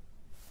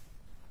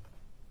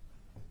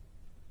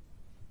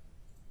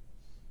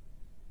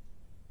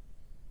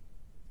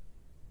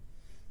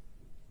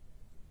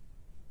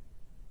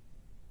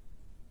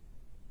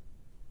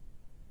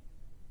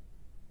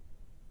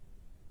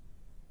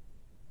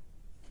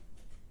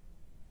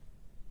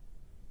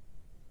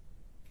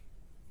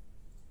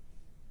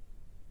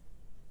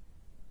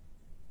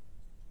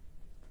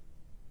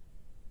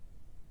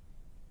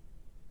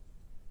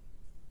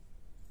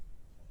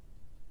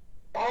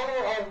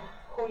 Owner of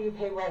who you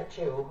pay rent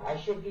to, I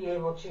should be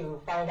able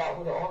to find out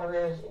who the owner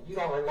is. You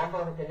don't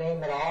remember the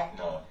name at all?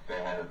 No,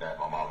 they handled that.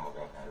 My mom will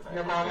handle that.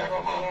 Your mom Yeah, is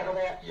going to my mom handle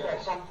does. that? So Yeah.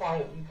 at some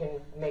point, you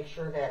can make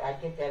sure that I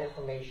get that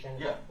information,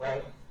 Yeah.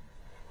 right?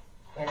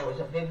 And it was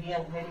a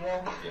Vivian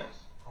video? Yes.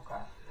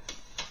 Okay.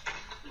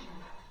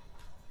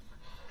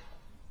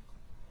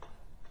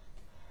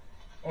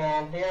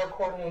 And they're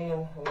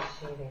coordinating, let me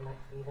see, they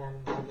might be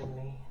them bugging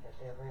me that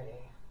they're ready.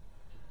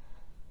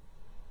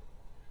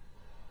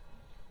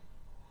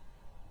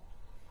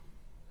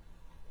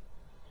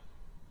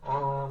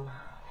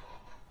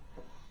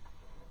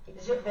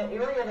 Is it the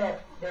area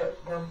that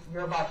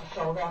you're about to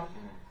show them?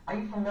 Are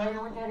you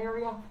familiar with that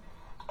area?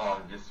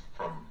 Just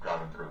from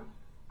driving through.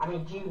 I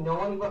mean, do you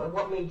know anybody?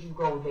 What made you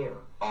go there?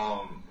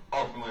 I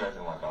was familiar as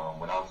in like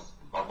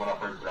when I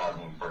first got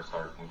when we first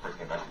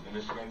came back to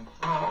Michigan,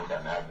 I was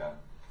at Magna.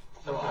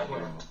 So Which I is knew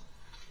where?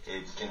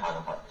 it's in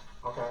Highland Park.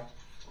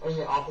 Okay. Is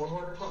it off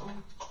Woodward or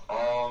something?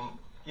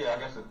 Yeah, I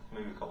guess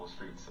maybe a couple of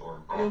streets or.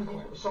 I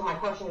mean, so my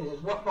question is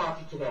what brought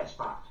you to that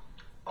spot?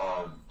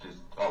 That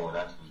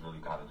was really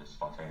kind of just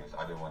spontaneous.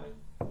 I didn't want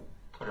to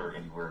put her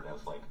anywhere that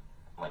was like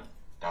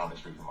down the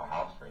street from my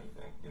house or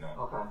anything, you know.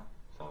 Okay.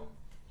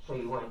 So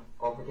you went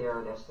over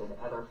there. That's the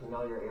other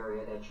familiar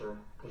area that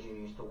because you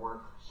used to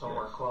work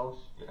somewhere close.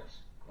 Yes.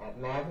 At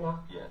Magna.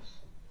 Yes.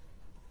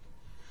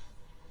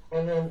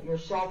 And then your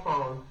cell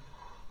phone.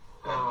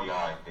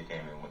 FBI, they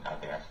came in I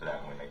think after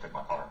that when they took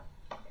my car.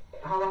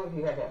 How long have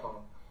you had that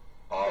phone?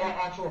 That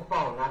actual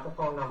phone, not the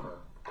phone number.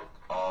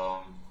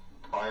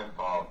 Probably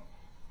about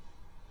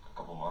a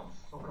couple months.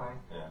 Okay.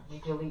 Yeah. Did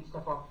you delete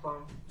stuff off the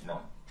phone?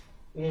 No.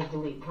 You didn't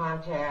delete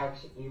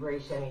contacts,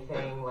 erase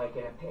anything,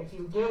 if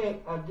you did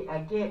it, I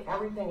get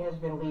everything has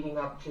been leading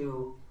up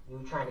to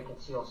you trying to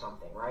conceal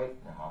something, right?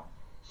 Uh-huh.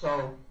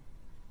 So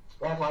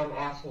that's why I'm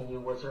asking you,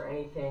 was there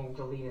anything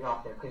deleted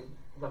off there? Because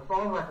the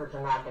phone records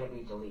are not going to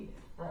be deleted,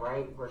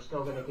 right? We're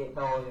still going to get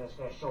those and it's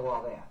going to show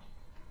all that.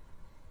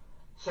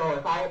 So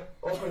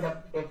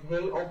if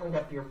they opened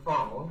up your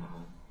phone,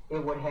 it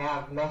would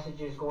have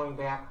messages going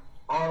back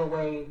all the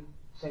way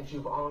since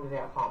you've owned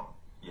that phone.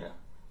 Yeah.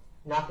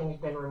 Nothing's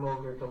been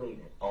removed or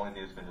deleted. Only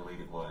thing that's been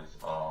deleted was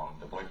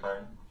the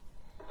boyfriend.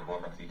 The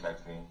boyfriend, he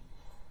texted me.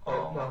 The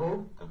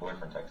who? The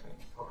boyfriend texted me.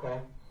 Okay.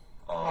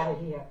 How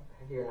did he have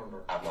your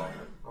number? I have no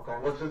idea. Okay.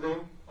 What's his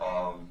name?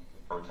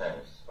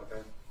 Bertez.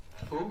 Okay.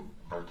 Who?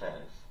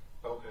 Bertez.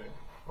 Okay.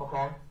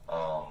 Okay.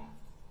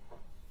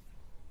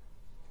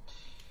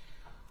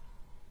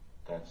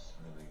 That's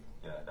really,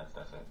 that's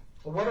it.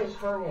 What is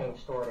her name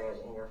stored as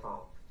in your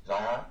phone?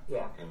 Zion?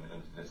 Yeah. It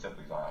was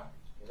simply Zion.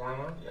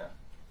 Zion? Yeah.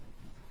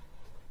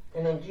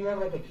 And then do you have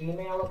like a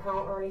Gmail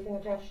account or anything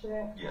attached to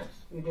that? Yes.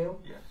 You do?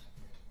 Yes.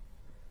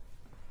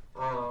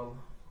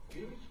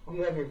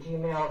 You have your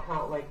Gmail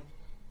account, like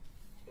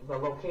the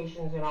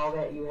locations and all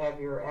that, you have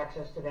your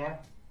access to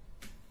that?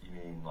 You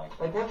mean like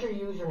what's your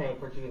username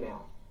for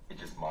Gmail?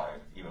 It's just my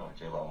email,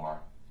 Jaylin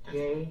Omar.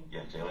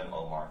 Jaylin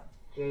Omar.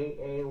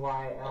 Jaylin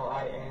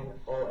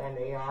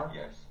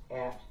Yes.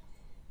 At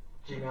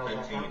gmail.com.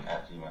 15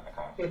 at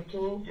gmail.com.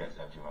 15? Yes,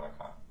 at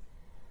gmail.com.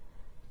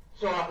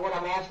 So what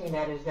I'm asking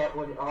that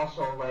would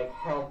also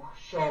help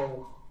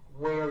show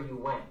where you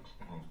went.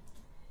 Mm-hmm.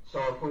 So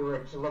if we were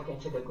to look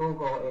into the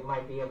Google, it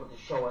might be able to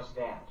show us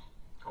that.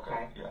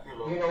 Okay? Yeah.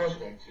 Do you know what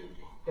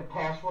the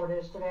password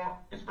is to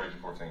that? It's Brazier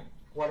 14.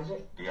 What is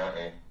it?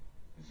 Brazier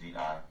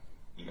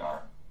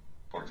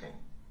 14.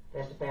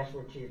 That's the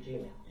password to your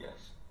Gmail.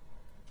 Yes.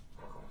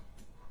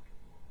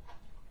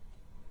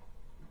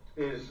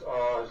 Is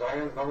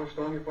Zion's number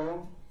still on your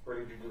phone, or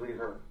did you delete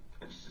her?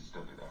 It's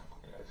still there.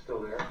 Yeah. It's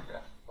still there?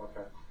 Yeah.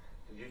 Okay.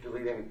 Did you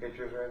delete any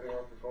pictures or anything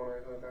off your phone or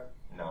anything like that?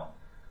 No.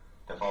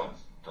 The phone's,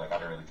 I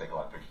didn't really take a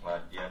lot of pictures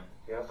of it yet.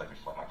 Yeah. It's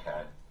just my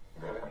cat,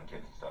 girlfriend,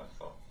 kids and stuff,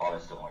 so all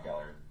that's still in my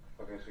gallery.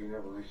 Okay, so you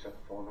never reset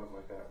the phone, nothing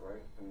like that,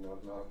 right? And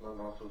nothing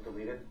else was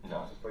deleted?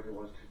 No. Just like it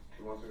was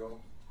two months ago?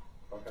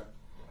 Okay.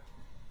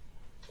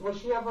 Was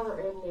she ever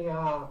in the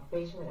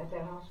basement at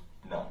that house?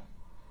 No.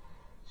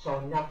 So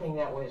nothing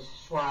that was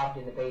swabbed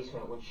in the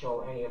basement would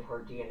show any of her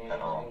DNA At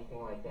all. or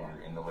anything like that? We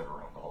were in the living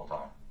room the whole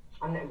time.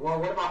 Well,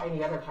 what about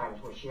any other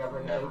times? Was she ever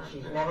in the Never.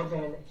 basement? She's never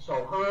been in.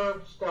 So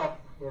her stuff,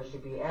 there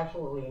should be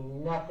absolutely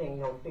nothing,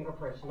 no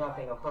fingerprints,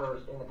 nothing of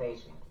hers in the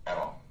basement. At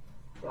all.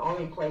 The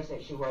only place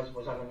that she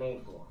was on the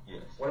main floor.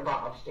 Yes. What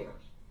about upstairs?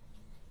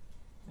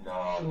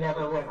 No. She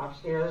never went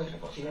upstairs.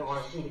 She didn't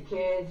want to see the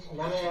kids.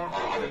 None of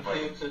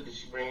that. Did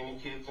she bring any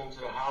kids into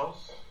the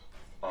house?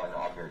 No,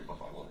 I very much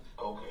I would.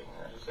 Okay,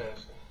 just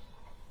asking.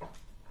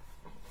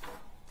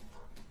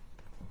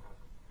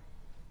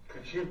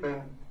 Could she have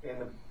been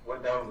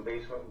went down in the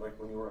basement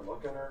when you weren't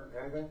looking or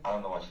anything? I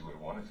don't know why she would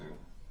have wanted to.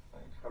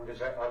 I'm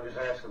just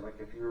asking,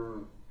 if you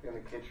were in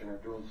the kitchen or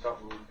doing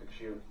something, could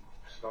she have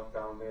snuck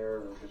down there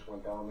or just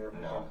went down there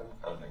for something?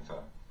 I don't think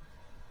so.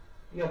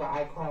 You have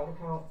an iCloud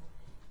account?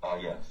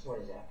 Yes. What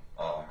is that?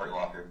 Hurt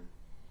Locker,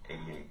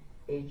 88.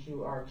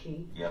 HURT?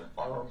 Yep.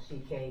 LOCKER?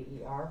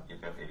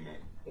 Yep,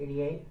 88.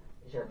 88?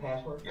 Is there a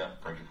password?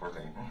 Yep, Brazier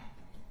 14.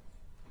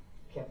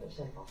 Kept it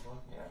simple, huh?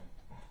 Yeah.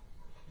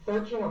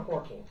 13 or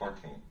 14?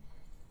 14.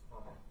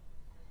 Okay.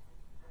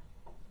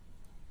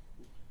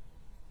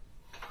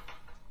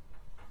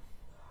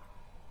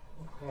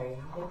 Okay,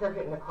 I think they're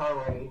getting the car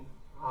ready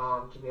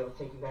to be able to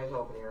take you guys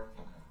over there.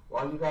 Okay.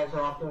 While you guys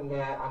are off doing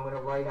that, I'm going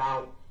to write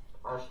out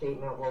our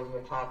statement, what we've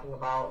been talking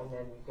about, and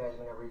then you guys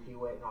are going to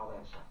review it and all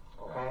that stuff.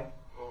 Okay?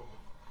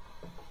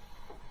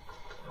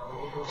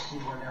 We'll go see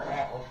where they're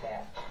at with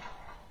that.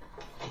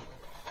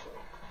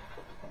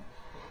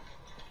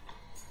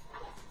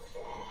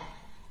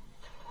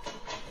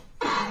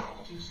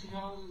 Do you see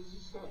how this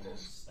is not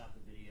this? Stop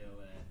the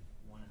video at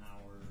 1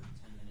 hour,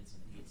 10 minutes,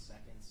 and 8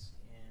 seconds.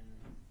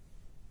 And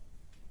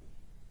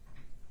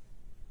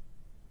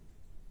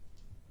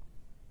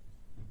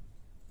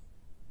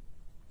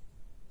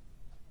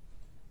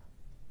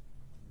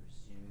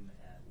resume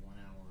at 1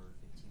 hour,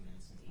 15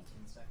 minutes, and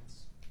 18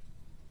 seconds.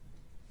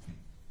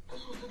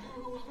 This was the dude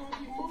who was going to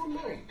be Moon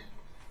Knight.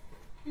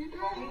 He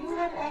died. Do you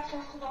have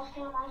access to those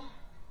cameras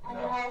on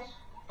your house?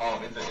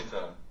 It's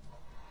a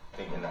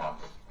thing in the house.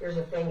 There's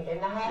a thing in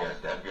the house? Yes,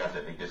 the FBI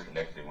said they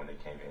disconnected it when they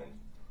came in.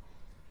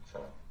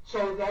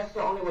 So that's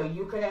the only way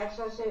you could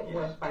access it, Yeah.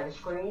 was by the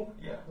screen?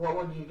 Yeah. What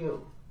would you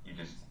do? You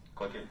just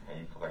click it and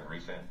you click like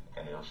recent,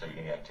 and it'll show you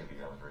any activity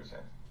that was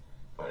recent.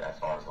 But as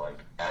far as like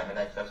admin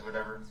access or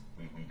whatever,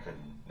 we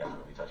couldn't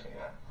necessarily touch any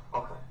of that.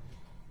 Okay.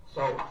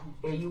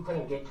 So you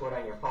couldn't get to it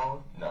on your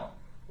phone? No.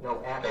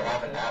 No app? They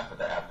have an app, but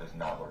the app does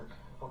not work.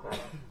 Okay.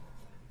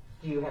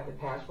 Do you have the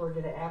password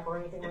to the app or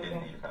anything It like didn't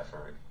that? need a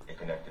password. It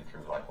connected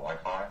through like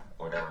Wi-Fi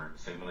or whatever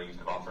signal they used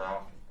to bounce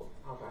around.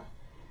 Okay.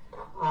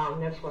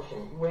 Next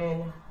question.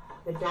 When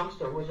the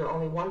dumpster, was there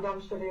only one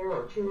dumpster there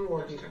or two?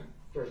 Or There's two.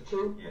 There's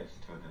two? Yes,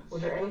 two of the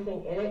Was there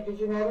anything in it, did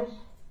you notice?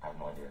 I have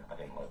no idea. I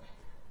didn't look.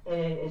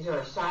 And is there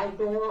a side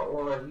door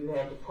or you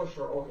had to push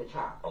her over the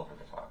top? Over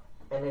the top.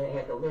 And then it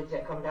had the lids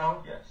that come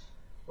down? Yes.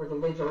 Were the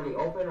lids already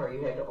open or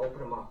you had to open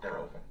them up? They're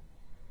open.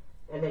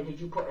 And then did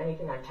you put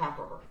anything on top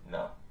of her?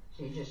 No.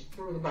 So you just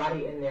threw the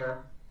body in there?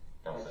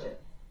 That was That's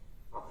it?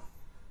 Okay.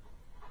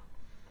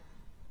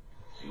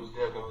 She was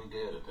definitely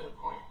dead at that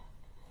point.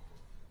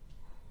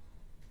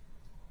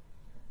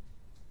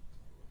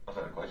 Was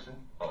that a question?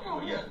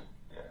 Oh, yeah.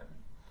 Yeah.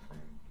 From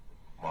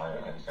my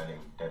understanding,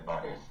 dead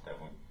bodies that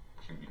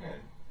should be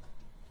dead.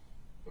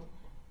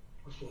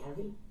 Was she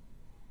heavy?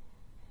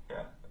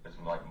 Yeah. It's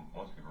like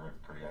most people are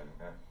pretty heavy.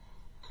 Yeah.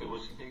 So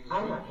was she big?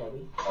 I'm not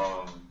heavy.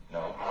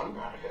 No. I'm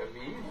not heavy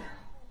either.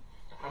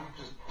 I'm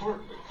just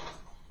portly.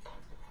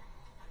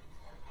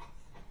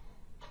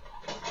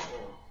 I'm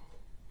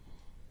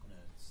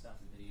gonna stop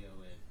the video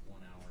at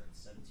 1 hour and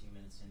 17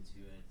 minutes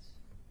into it.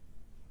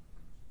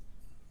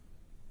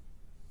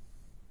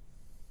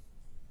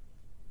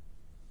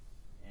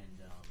 And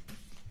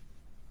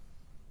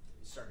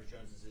Sergeant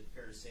Jones, is it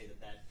fair to say that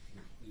that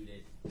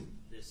concluded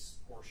this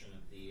portion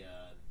of the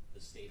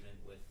statement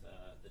with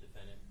the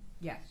defendant?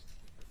 Yes.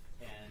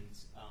 And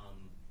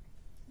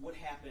what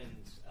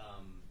happened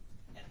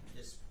at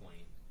this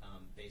point,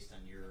 based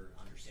on your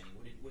understanding?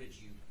 What did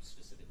you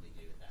specifically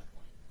do at that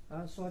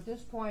point? So at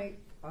this point,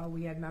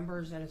 we had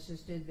members that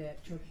assisted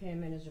that took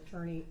him and his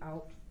attorney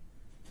out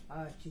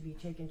to be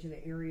taken to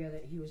the area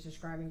that he was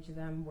describing to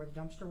them where the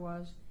dumpster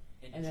was.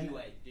 And And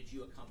did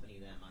you accompany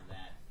them on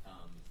that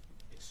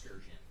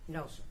excursion?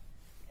 No, sir.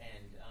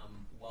 And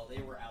while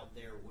they were out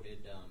there, what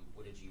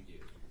did you do?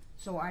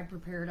 So I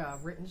prepared a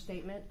written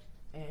statement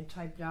and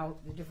typed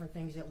out the different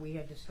things that we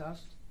had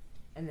discussed,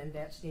 and then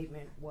that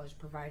statement was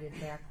provided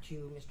back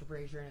to Mr.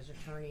 Brazier and his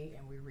attorney,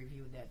 and we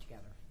reviewed that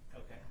together.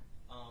 Okay.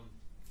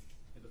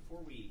 And before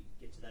we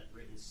get to that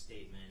written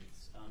statement,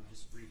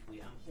 just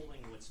briefly, I'm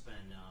holding what's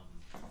been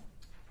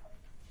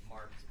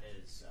marked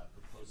as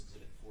proposed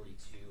exhibit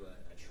 42,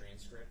 a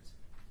transcript.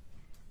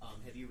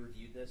 Have you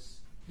reviewed this?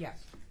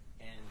 Yes.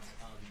 And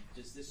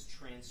does this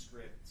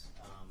transcript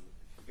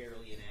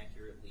fairly and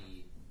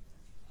accurately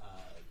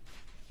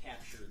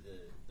capture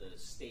the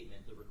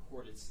statement, the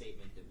recorded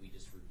statement that we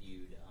just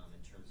reviewed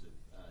in terms of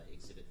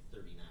Exhibit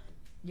 39?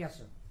 Yes,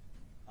 sir.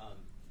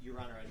 Your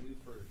Honor, I move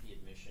for the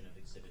admission of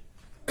Exhibit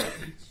 42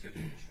 to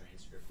the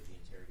transcript of the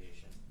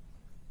interrogation.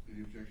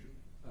 Any objection?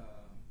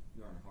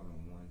 Your Honor, hold on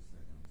 1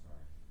 second. I'm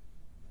sorry.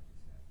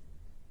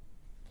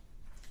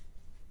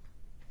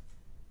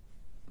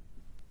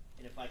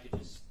 And if I could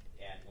just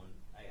add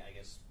I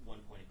guess one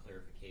point of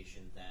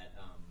clarification that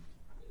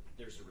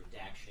there's a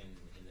redaction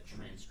in the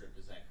transcript,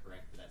 is that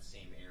correct, for that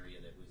same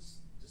area that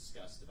was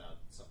discussed about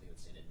something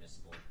that's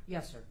inadmissible?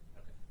 Yes, sir.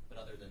 Okay. But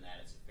other than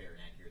that, it's a fair and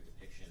accurate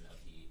depiction of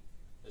the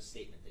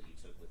statement that you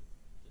took with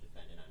the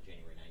defendant on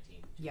January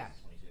 19th, 2022? Yes.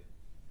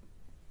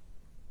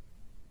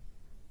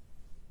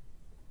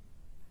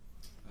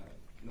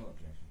 No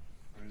objection.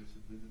 All right, it's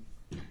admitted.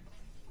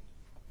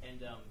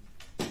 And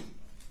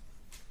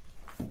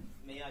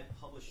may I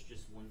publish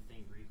just one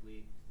thing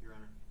briefly, Your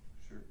Honor?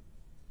 Sure.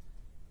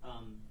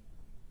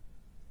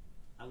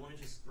 I want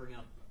to just bring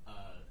up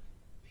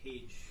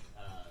page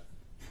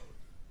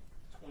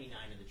 29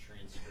 of the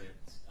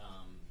transcript.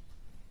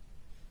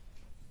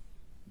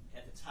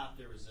 At the top,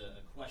 there was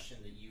a question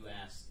that you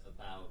asked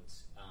about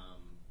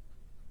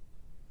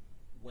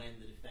when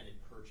the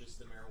defendant purchased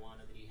the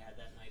marijuana that he had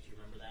that night. Do you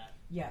remember that?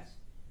 Yes.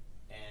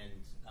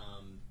 And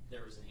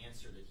there was an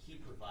answer that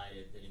he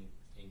provided that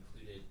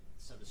included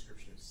some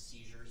description of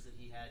seizures that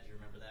he had. Do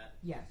you remember that?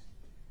 Yes.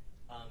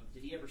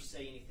 Did he ever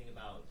say anything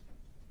about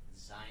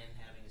Zion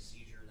having a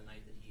seizure the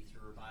night that he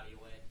threw her body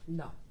away?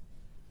 No.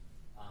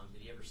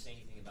 Did he ever say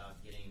anything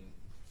about getting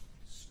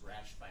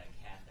scratched by a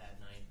cat that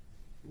night?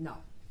 No.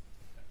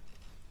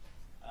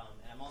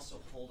 And I'm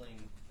also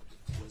holding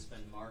what's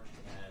been marked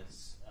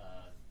as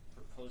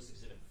proposed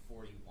exhibit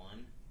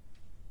 41.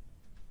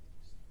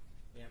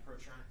 May I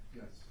approach, Your Honor?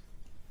 Yes.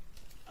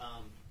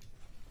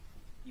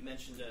 You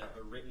mentioned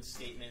a written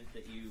statement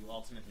that you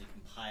ultimately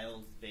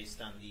compiled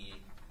based on the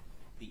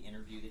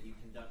interview that you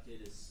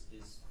conducted. Is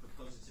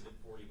proposed exhibit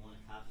 41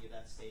 a copy of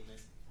that statement?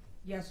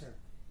 Yes, sir.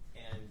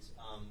 And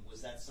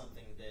was that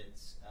something that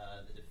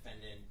the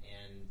defendant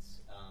and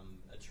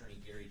Attorney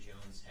Gary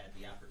Jones had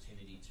the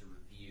opportunity to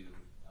review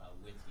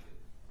with you?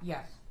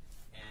 Yes.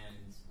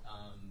 And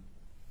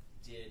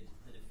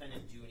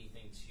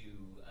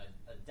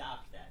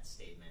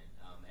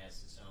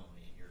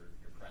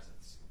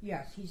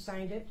Yes, he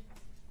signed it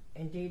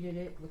and dated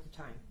it with the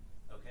time.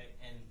 Okay,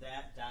 and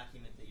that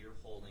document that you're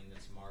holding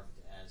that's marked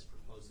as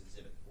proposed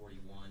Exhibit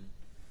 41,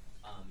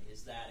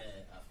 is that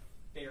a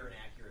fair and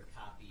accurate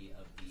copy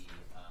of the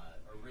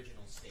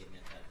original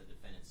statement that the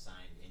defendant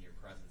signed in your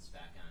presence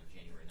back on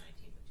January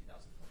 19th of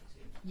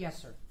 2022? Yes,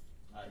 sir.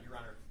 Your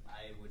Honor,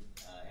 I would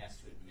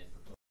ask to admit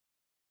proposed.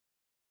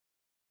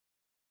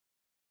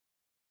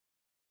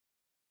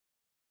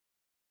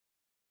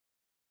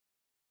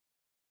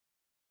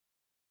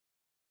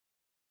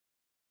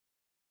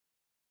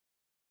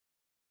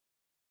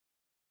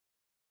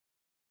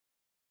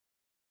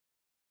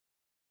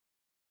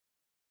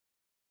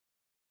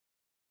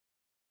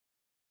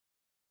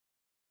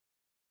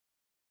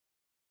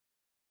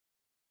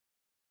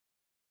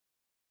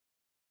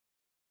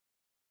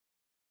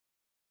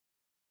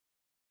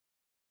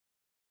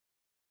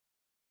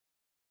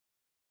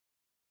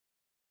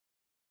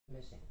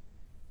 Missing.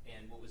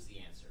 And what was the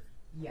answer?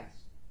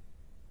 Yes.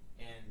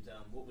 And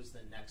what was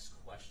the next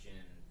question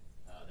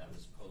that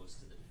was posed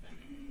to the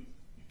defendant?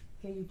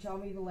 Can you tell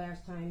me the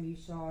last time you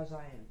saw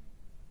Zion?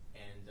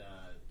 And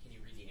can you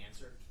read the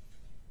answer?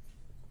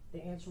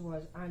 The answer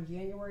was, on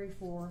January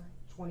 4,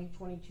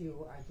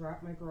 2022, I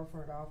dropped my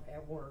girlfriend off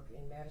at work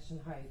in Madison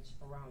Heights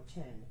around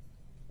 10,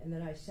 and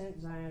then I sent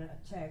Zion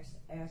a text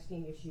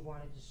asking if she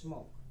wanted to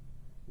smoke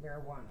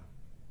marijuana.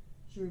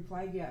 She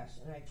replied yes,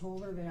 and I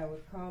told her that I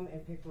would come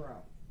and pick her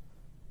up.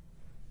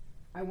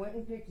 I went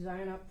and picked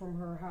Zion up from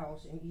her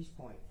house in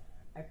Eastpointe.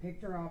 I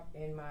picked her up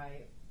in my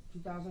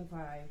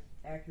 2005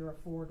 Acura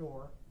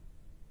 4-door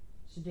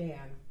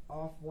sedan,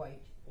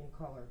 off-white in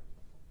color.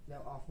 The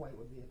off-white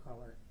would be the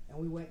color. And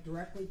we went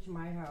directly to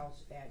my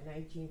house at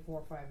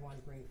 19451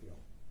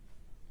 Greenfield.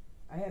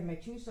 I had my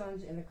two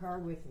sons in the car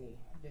with me,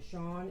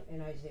 Deshaun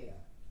and Isaiah.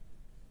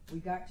 We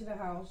got to the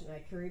house and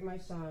I carried my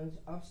sons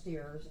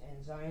upstairs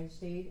and Zion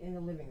stayed in the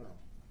living room.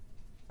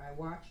 I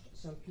watched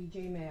some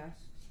PJ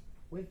Masks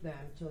with them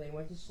till they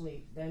went to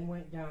sleep, then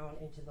went down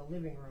into the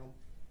living room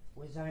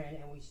with Zion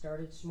and we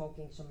started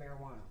smoking some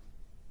marijuana.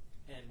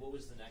 And what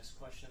was the next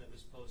question that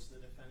was posed to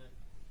the defendant?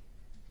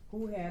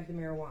 Who had the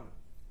marijuana?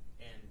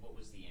 And what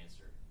was the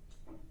answer?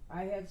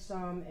 I had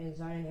some and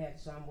Zion had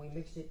some. We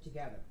mixed it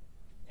together.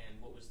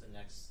 And what was the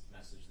next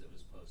message that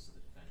was posed to the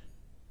defendant?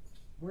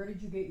 Where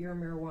did you get your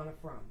marijuana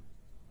from?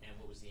 And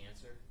what was the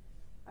answer?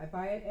 I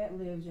buy it at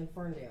Liv's in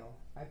Ferndale.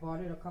 I bought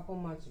it a couple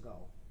months ago.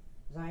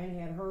 Zion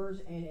had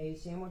hers in a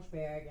sandwich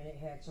bag and it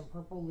had some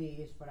purple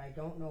leaves, but I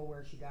don't know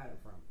where she got it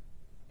from.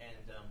 And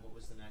what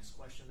was the next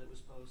question that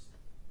was posed?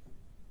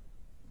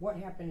 What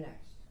happened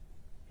next?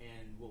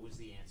 And what was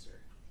the answer?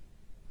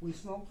 We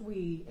smoked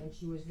weed and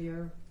she was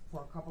there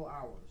for a couple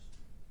hours.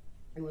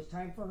 It was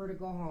time for her to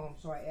go home,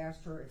 so I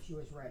asked her if she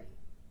was ready.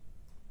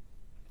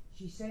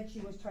 She said she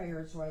was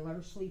tired, so I let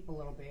her sleep a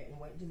little bit and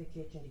went into the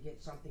kitchen to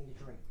get something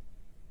to drink.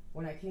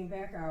 When I came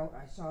back out,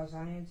 I saw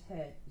Zion's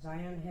head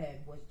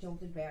was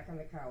tilted back on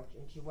the couch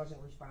and she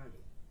wasn't responding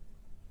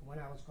when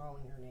I was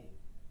calling her name.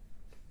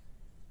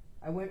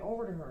 I went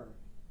over to her.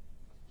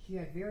 She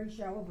had very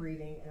shallow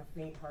breathing and a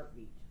faint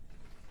heartbeat.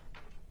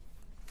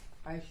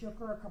 I shook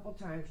her a couple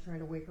times trying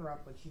to wake her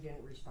up, but she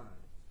didn't respond.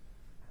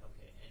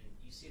 Okay, and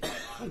you see at the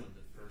bottom of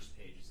the first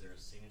page, is there a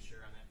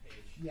signature on that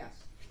page?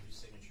 Yes, And whose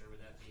signature would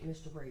that be?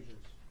 Mr.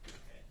 Brazier's.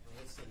 Okay, and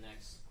what's the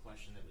next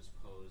question that was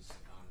posed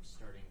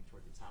starting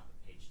toward the top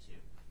of page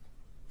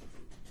 2?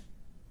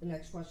 The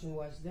next question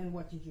was, then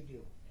what did you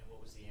do? And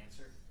what was the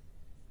answer?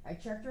 I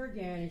checked her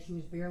again and she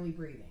was barely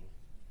breathing.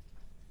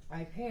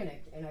 I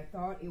panicked and I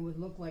thought it would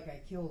look like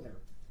I killed her.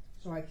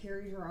 So I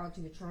carried her out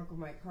to the trunk of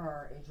my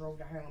car and drove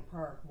to Highland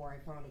Park where I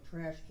found a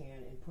trash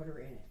can and put her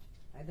in it.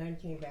 I then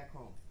came back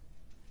home.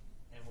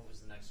 And what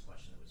was the next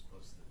question that was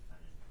posed to the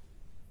defendant?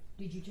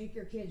 Did you take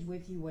your kids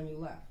with you when you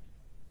left?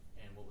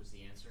 And what was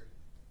the answer?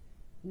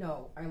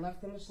 No, I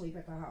left them asleep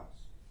at the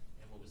house.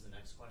 And what was the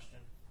next question?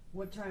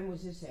 What time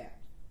was this at?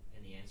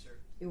 And the answer?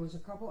 It was a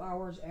couple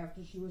hours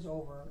after she was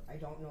over. I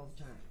don't know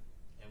the time.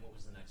 And what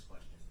was the next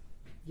question?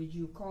 Did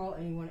you call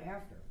anyone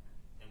after?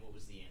 And what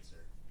was the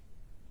answer?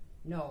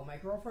 No, my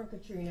girlfriend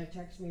Katrina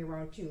texted me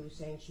around 2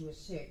 saying she was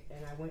sick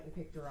and I went and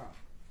picked her up.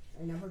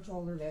 I never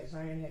told her that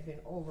Zion had been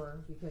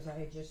over because I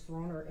had just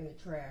thrown her in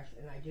the trash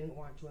and I didn't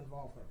want to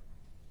involve her.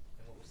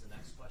 And what was the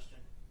next question?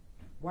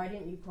 Why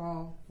didn't you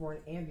call for an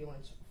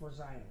ambulance for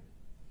Zion?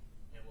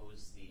 And what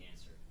was the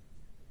answer?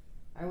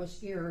 I was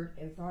scared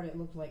and thought it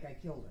looked like I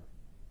killed her.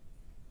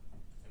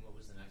 And what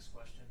was the next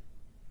question?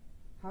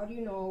 How do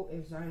you know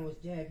if Zion was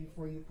dead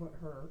before you put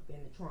her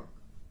in the trunk?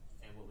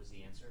 And what was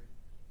the answer?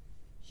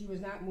 She was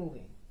not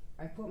moving.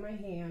 I put my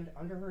hand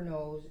under her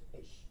nose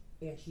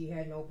and she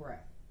had no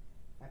breath.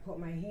 I put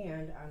my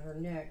hand on her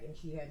neck and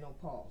she had no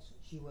pulse.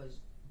 She was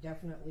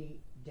definitely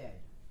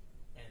dead.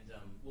 And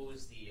what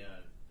was the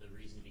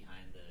reason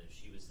behind the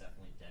she was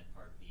definitely dead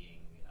part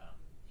being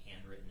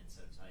handwritten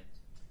instead of typed?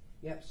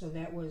 Yep, so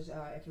that was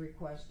at the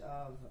request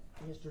of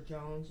Mr.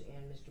 Jones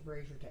and Mr.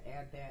 Brazier to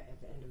add that at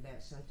the end of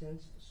that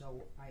sentence.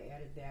 So I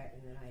added that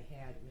and then I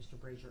had Mr.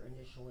 Brazier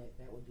initial it.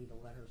 That would be the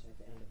letters at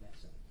the end of that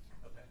sentence.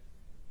 Okay.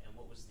 And And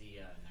what was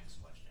the next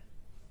question?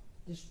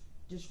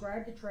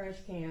 Describe the trash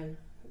can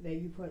that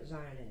you put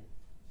Zion in.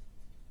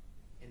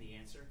 And the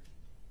answer?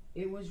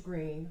 It was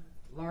green,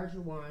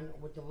 larger one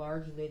with the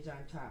large lids on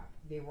top.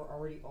 They were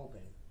already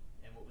open.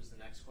 And what was the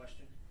next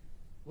question?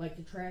 Like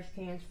the trash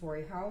cans for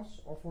a house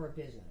or for a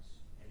business.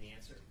 And the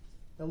answer?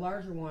 The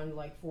larger one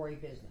like for a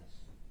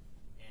business.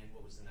 And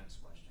what was the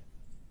next question?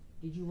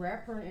 Did you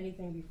wrap her in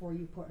anything before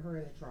you put her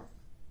in the trunk?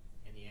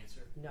 And the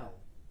answer? No.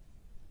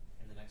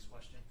 And the next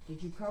question?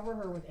 Did you cover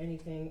her with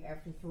anything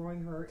after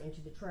throwing her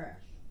into the trash?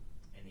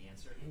 And the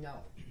answer? No.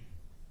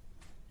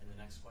 And the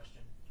next question?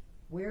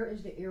 Where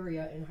is the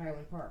area in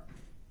Highland Park?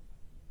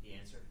 The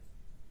answer?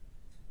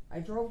 I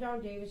drove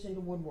down Davison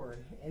to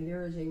Woodward, and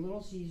there is a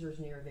Little Caesars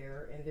near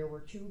there, and there were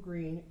 2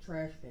 green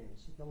trash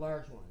bins, the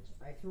large ones.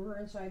 I threw her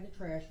inside the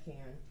trash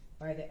can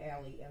by the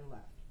alley and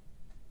left.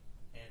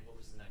 And what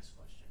was the next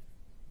question?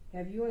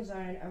 Have you and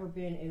Zion ever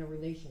been in a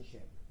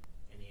relationship?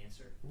 And the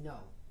answer? No.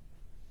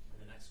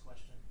 And the next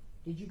question?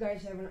 Did you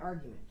guys have an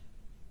argument?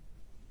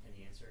 And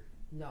the answer?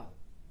 No.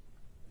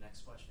 The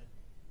next question?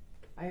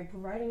 I am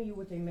providing you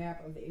with a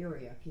map of the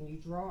area. Can you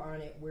draw on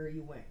it where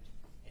you went?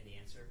 And the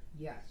answer?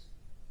 Yes.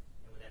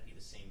 And would that be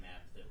the same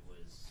map that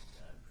was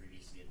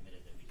previously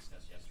admitted that we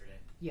discussed yesterday?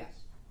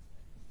 Yes.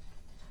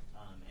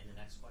 And the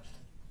next question?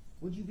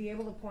 Would you be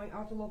able to point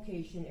out the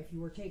location if you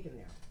were taken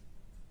there?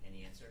 And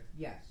the answer?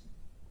 Yes.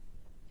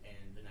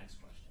 And the next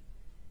question?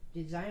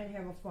 Did Zion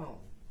have a phone?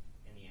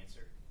 And the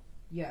answer?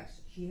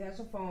 Yes. She has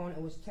a phone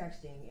and was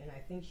texting, and I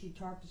think she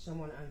talked to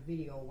someone on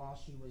video while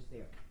she was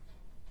there.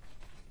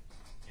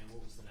 And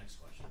what was the next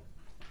question?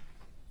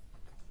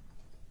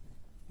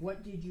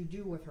 What did you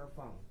do with her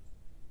phone?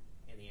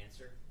 And the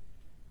answer?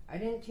 I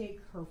didn't take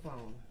her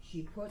phone.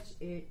 She puts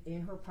it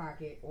in her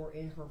pocket or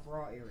in her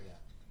bra area.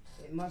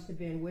 It must have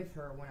been with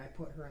her when I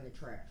put her in the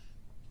trash.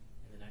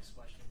 And the next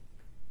question?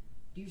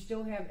 Do you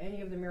still have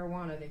any of the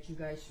marijuana that you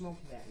guys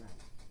smoked that night?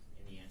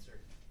 And the answer?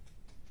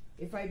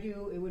 If I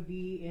do, it would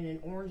be in an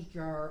orange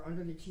jar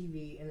under the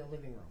TV in the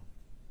living room.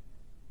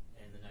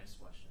 And the next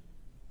question?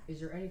 Is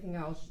there anything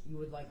else you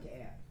would like to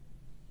add?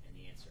 And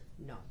the answer?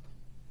 No.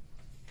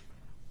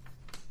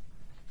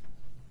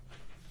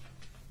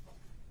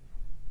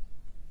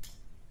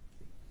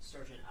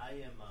 Sergeant, I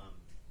am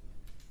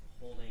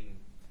holding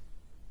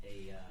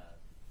a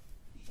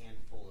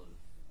handful of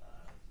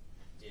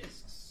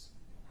discs.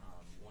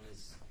 One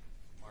is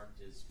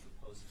marked as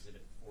proposed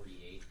exhibit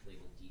 48,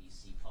 labeled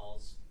DDC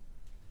calls.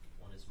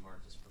 One is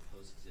marked as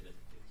proposed exhibit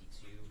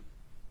 52,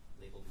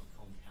 labeled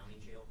Macomb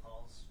County Jail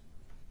calls.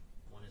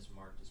 One is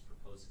marked as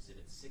proposed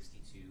exhibit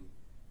 62,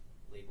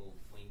 labeled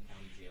Wayne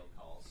County Jail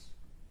calls.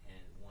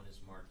 And one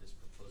is marked as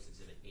proposed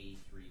exhibit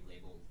 83,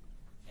 labeled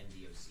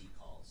NDOC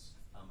calls.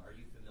 Are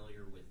you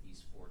familiar with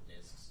these 4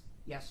 discs?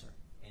 Yes, sir.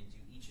 And do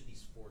each of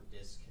these 4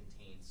 discs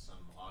contain some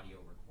audio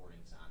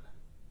recordings on them?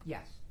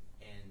 Yes.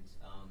 And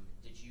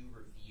did you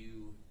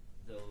review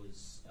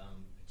those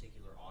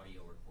particular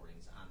audio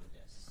recordings on the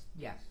discs?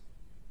 Yes.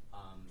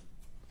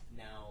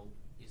 Now,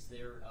 is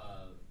there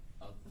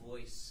a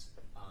voice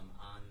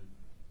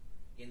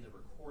in the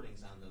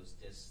recordings on those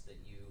discs that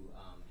you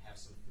have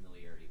some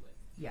familiarity with?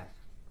 Yes.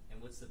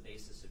 And what's the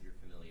basis of your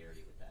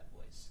familiarity with that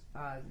voice?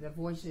 The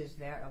voice is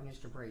that of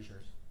Mr.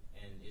 Brazier's.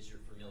 And is your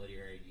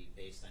familiarity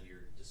based on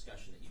your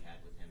discussion that you had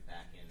with him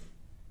back in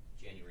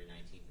January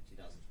 19th of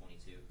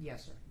 2022?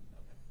 Yes, sir.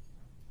 Okay.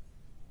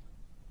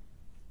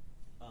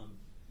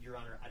 Your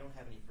Honor, I don't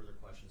have any further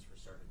questions for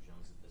Sergeant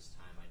Jones at this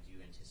time. I do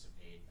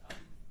anticipate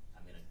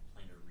I'm going to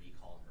plan to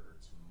recall her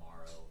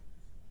tomorrow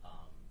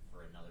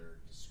for another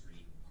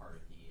discrete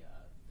part of the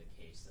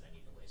case that I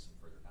need to lay some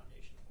further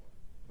foundation for.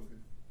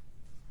 Okay.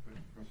 Right,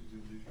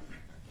 cross-examination.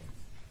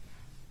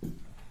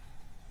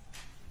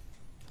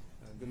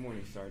 Good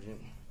morning,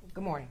 Sergeant.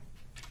 Good morning.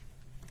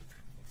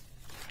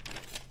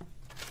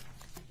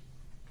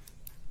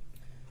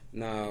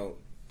 Now,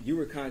 you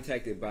were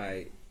contacted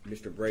by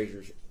Mr.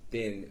 Brazier's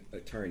then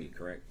attorney,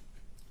 correct?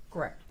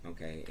 Correct.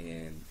 Okay,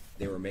 and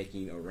they were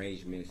making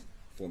arrangements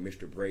for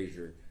Mr.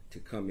 Brazier to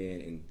come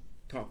in and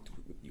talk to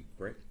you,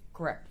 correct?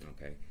 Correct.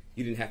 Okay.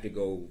 You didn't have to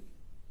go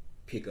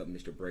pick up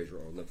Mr. Brazier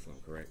or look for him,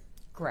 correct?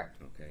 Correct.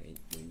 Okay.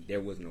 And there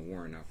wasn't a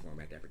warrant out for him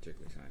at that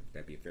particular time. Would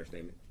that be a fair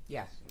statement?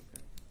 Yes.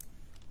 Okay.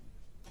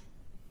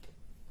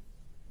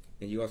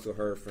 And you also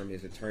heard from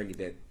his attorney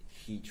that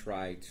he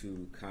tried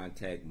to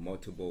contact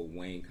multiple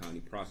Wayne County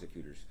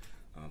prosecutors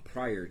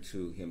prior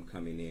to him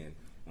coming in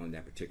on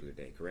that particular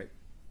day, correct?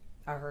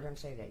 I heard him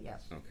say that,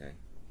 yes. Okay.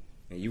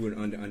 And you were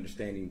under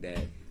understanding that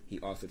he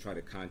also tried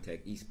to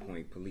contact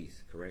Eastpointe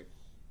Police, correct?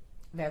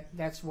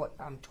 That's what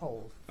I'm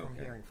told from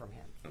Okay. hearing from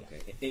him. Okay.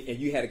 Yes. And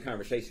you had a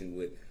conversation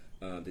with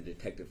the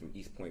detective from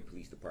Eastpointe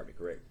Police Department,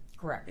 correct?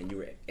 Correct. And you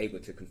were able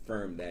to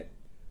confirm that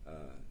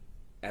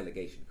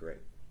allegation,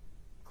 correct?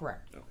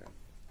 Correct. Okay.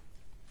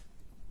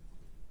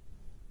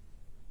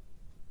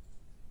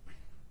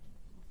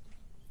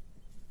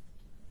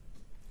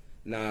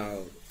 Now,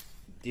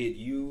 did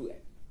you,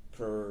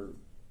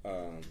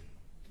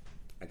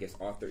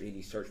 author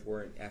any search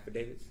warrant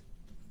affidavits?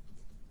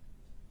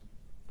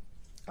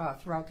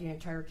 Throughout the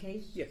entire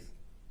case? Yes.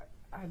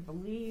 I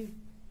believe,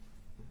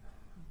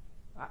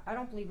 I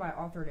don't believe I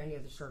authored any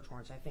of the search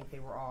warrants. I think they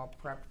were all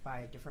prepped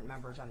by different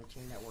members on the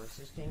team that were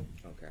assisting.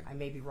 Okay. I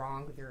may be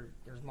wrong.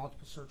 There's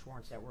multiple search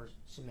warrants that were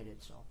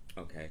submitted, so.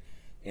 Okay.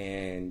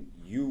 And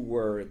you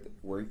were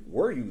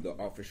you the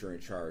officer in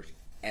charge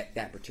at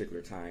that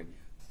particular time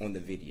on the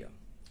video?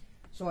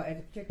 So at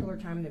a particular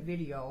time in the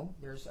video,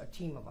 there's a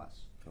team of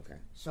us. Okay.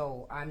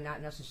 So I'm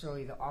not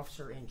necessarily the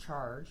officer in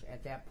charge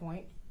at that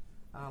point.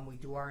 We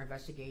do our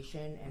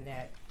investigation, and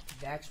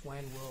that's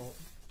when we'll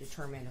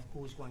determine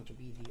who's going to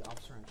be the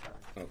officer in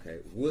charge. Okay.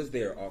 Was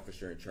there an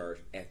officer in charge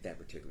at that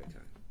particular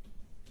time?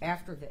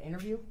 After the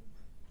interview?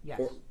 Yes.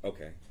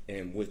 Okay.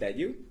 And was that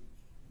you?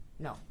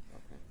 No.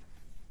 Okay.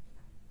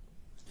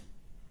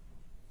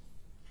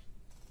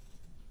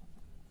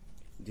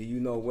 Do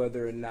you know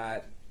whether or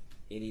not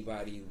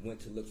anybody went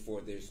to look for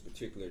this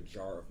particular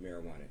jar of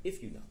marijuana?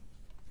 If you know.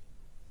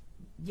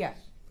 Yes.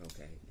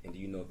 Okay. And do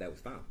you know if that was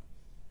found?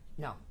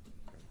 No.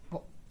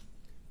 Well,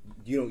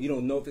 You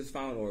don't know if it's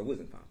found or it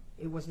wasn't found?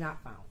 it was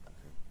not found.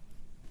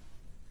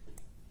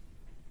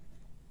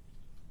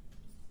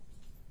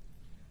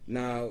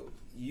 Now,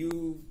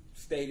 you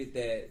stated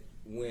that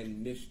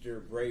when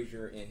Mr.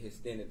 Brazier and his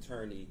then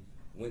attorney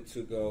went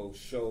to go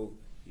show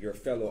your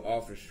fellow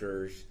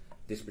officers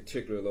this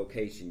particular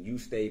location, you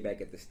stayed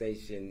back at the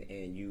station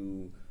and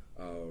you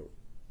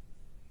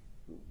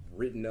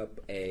written up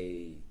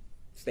a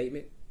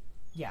statement?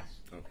 Yes.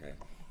 Okay.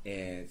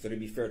 And so to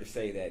be fair to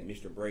say that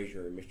Mr.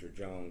 Brazier and Mr.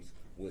 Jones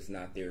was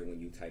not there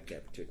when you typed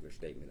that particular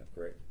statement up,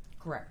 correct?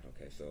 Correct.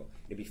 Okay, so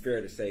it'd be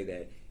fair to say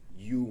that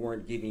you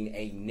weren't giving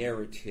a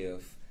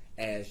narrative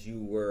as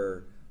you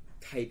were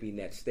typing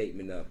that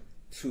statement up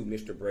to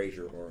Mr.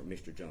 Brazier or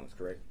Mr. Jones,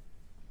 correct?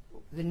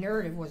 The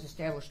narrative was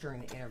established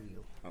during the interview.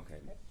 Okay.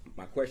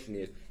 My question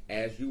is,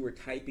 as you were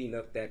typing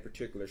up that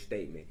particular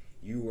statement,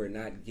 you were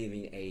not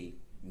giving a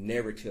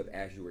narrative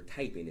as you were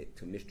typing it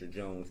to Mr.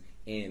 Jones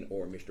and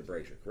or Mr.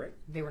 Brazier, correct?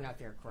 They were not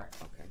there, correct.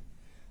 Okay.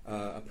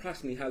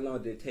 Approximately how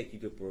long did it take you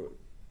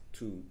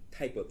to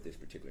type up this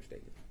particular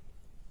statement?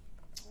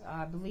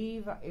 I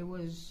believe it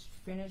was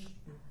finished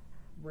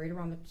right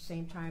around the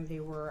same time they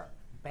were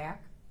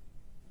back,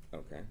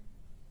 Okay.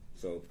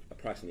 So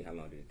approximately how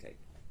long did it take?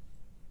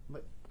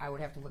 but I would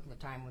have to look at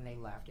the time when they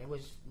left. It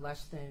was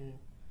less than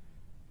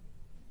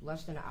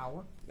an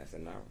hour. That's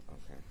an hour.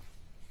 Okay.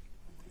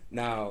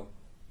 Now,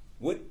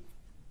 what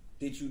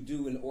did you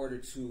do in order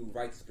to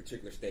write this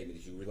particular statement?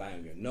 Did you rely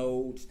on your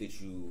notes? Did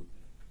you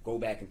go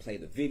back and play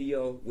the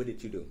video? What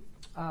did you do?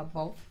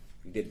 Both.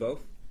 You did both?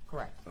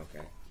 Correct.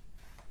 Okay.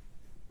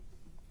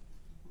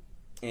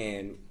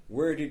 And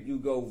where did you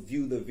go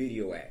view the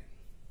video at?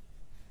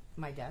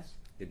 My desk.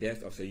 The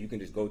desk? Oh, so you can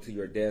just go to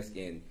your desk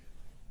and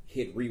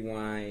hit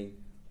rewind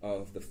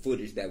of the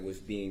footage that was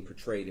being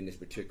portrayed in this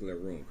particular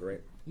room,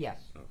 correct? Yes.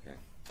 Okay.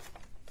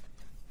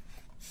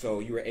 So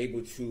you were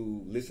able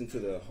to listen to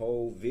the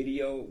whole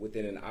video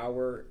within an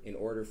hour in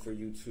order for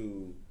you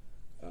to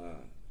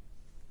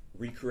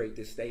recreate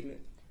this statement?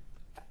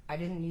 I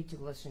didn't need to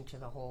listen to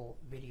the whole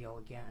video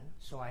again,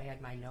 so I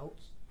had my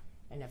notes,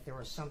 and if there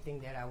was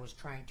something that I was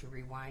trying to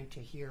rewind to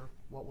hear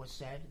what was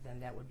said, then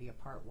that would be a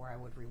part where I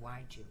would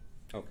rewind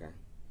to. Okay.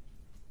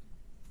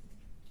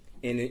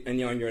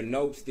 And on your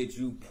notes, did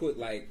you put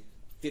like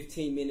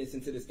 15 minutes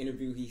into this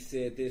interview he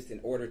said this in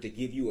order to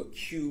give you a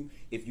cue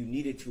if you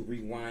needed to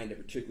rewind a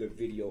particular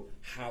video,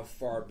 how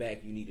far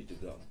back you needed to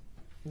go?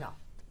 No.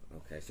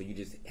 Okay, so you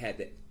just had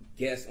to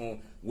guess on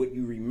what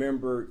you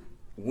remembered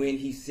when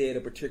he said a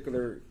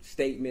particular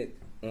statement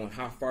on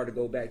how far to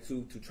go back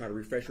to try to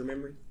refresh your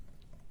memory?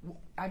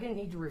 I didn't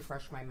need to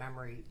refresh my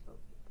memory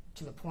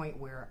to the point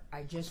where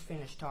I just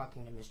finished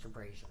talking to Mr.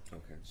 Brazier.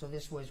 Okay. So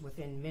this was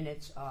within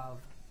minutes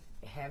of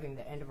having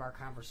the end of our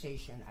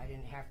conversation. I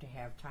didn't have to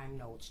have time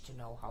notes to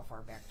know how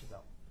far back to go.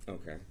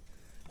 Okay.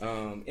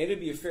 And it'd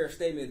be a fair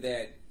statement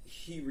that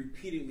he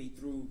repeatedly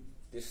through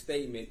this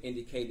statement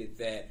indicated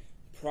that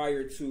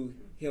prior to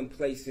him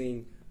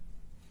placing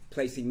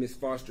Miss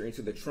Foster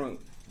into the trunk,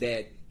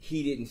 that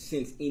he didn't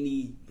sense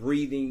any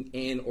breathing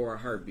and or a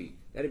heartbeat.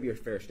 That'd be a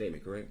fair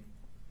statement, correct?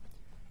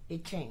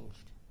 It changed.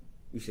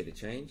 You said it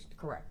changed?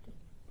 Correct.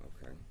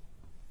 Okay.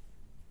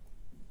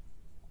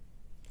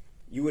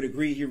 You would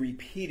agree he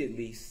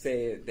repeatedly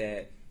said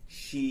that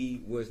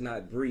she was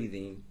not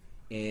breathing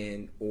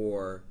and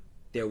or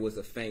there was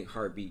a faint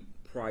heartbeat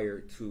prior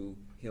to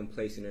him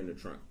placing her in the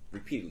trunk.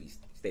 Repeatedly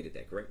stated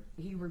that, correct?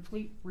 He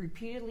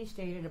repeatedly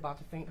stated about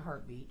the faint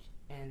heartbeat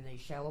and the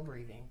shallow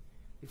breathing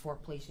before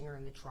placing her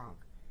in the trunk.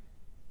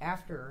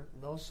 After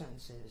those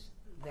sentences,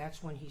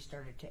 that's when he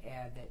started to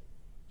add that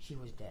she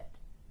was dead.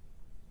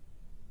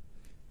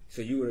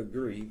 So you would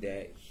agree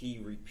that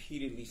he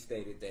repeatedly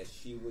stated that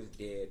she was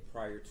dead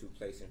prior to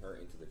placing her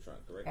into the trunk,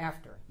 correct?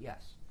 After,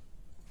 yes.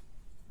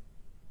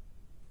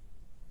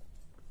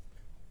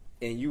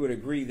 And you would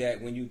agree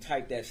that when you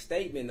typed that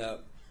statement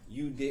up,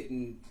 you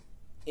didn't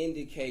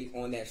indicate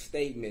on that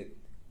statement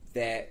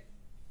that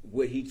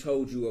what he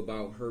told you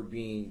about her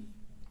being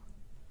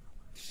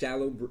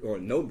shallow or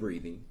no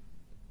breathing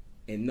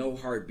and no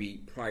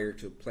heartbeat prior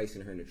to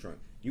placing her in the trunk.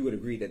 You would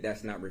agree that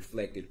that's not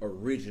reflected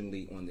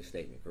originally on the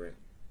statement, correct?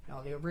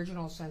 No, the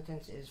original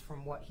sentence is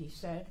from what he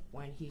said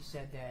when he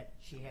said that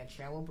she had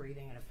shallow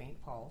breathing and a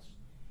faint pulse.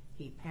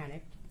 He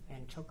panicked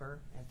and took her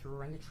and threw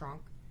her in the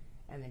trunk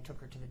and then took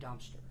her to the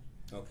dumpster.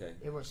 Okay.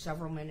 It was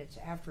several minutes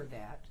after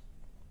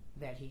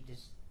that he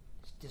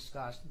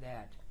discussed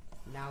that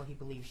now he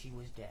believes she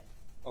was dead.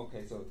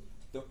 Okay, so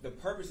the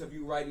purpose of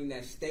you writing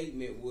that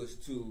statement was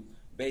to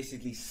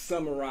basically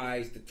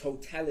summarize the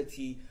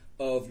totality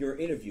of your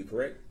interview,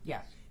 correct?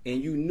 Yes.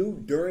 And you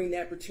knew during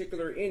that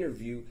particular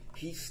interview,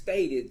 he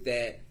stated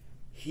that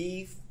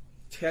he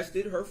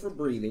tested her for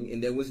breathing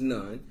and there was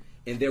none,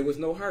 and there was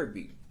no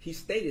heartbeat. He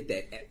stated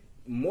that at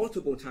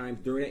multiple times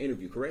during that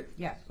interview, correct?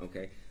 Yes.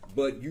 Okay.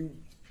 But you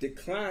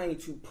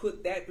declined to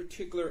put that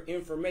particular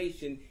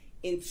information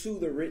into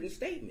the written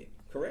statement,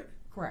 correct?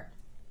 Correct.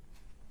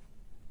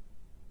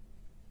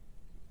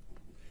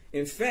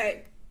 In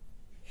fact,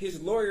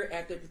 his lawyer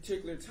at that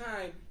particular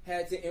time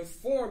had to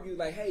inform you,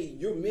 like, hey,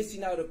 you're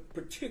missing out a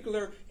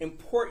particular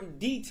important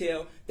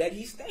detail that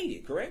he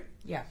stated, correct?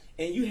 Yes.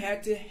 And you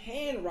had to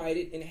handwrite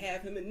it and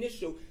have him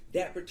initial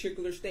that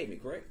particular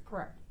statement, correct?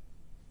 Correct.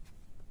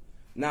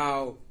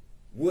 Now,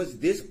 was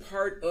this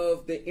part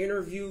of the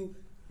interview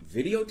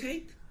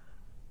videotaped?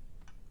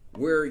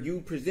 Where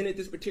you presented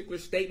this particular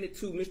statement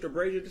to Mr.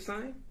 Brazier to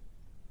sign?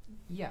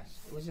 Yes,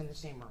 it was in the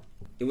same room.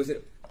 It was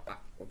it.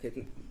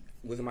 Okay,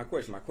 wasn't my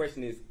question. My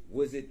question is,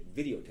 was it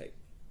videotaped?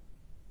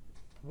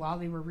 While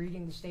they were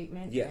reading the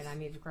statement, Yes. and I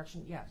made the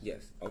correction, yes.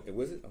 Yes. Okay.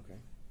 Was it? Okay.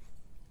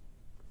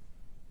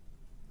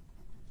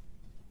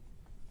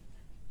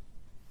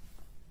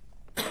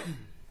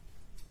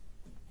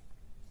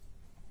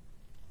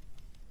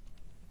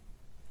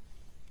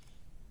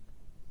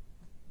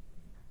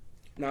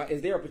 Now,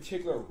 is there a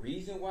particular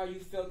reason why you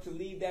felt to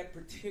leave that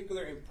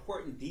particular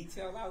important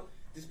detail out,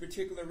 this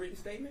particular written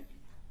statement?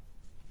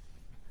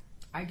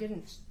 I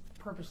didn't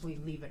purposely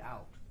leave it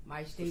out.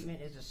 My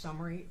statement is a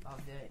summary of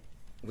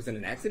the... Was it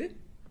an accident?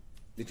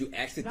 Did you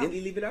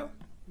accidentally leave it out?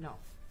 No.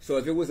 So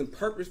if it wasn't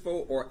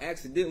purposeful or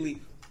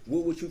accidentally,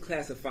 what would you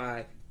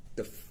classify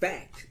the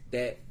fact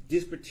that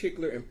this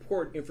particular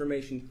important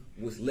information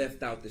was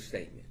left out the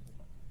statement?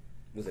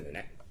 Was it an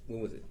act?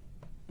 When was it?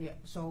 Yeah,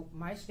 so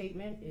my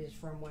statement is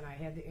from when I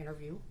had the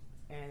interview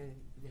and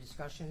the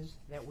discussions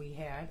that we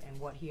had and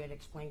what he had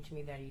explained to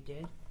me that he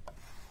did.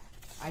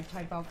 I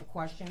type out the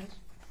questions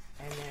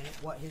and then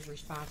what his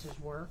responses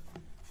were.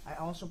 I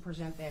also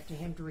present that to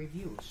him to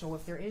review. So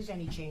if there is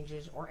any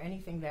changes or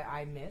anything that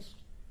I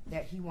missed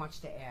that he wants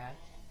to add,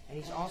 and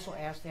he's also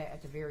asked that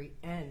at the very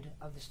end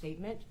of the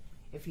statement,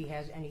 if he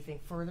has anything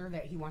further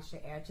that he wants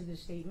to add to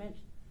this statement,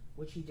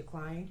 which he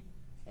declined,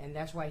 and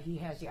that's why he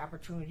has the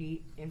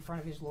opportunity in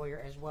front of his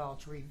lawyer as well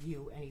to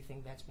review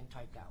anything that's been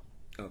typed out.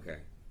 Okay.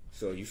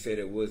 So you said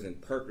it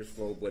wasn't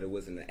purposeful, but it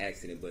wasn't an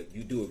accident, but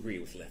you do agree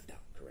it was left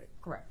out, correct?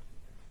 Correct.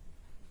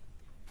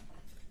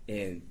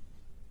 And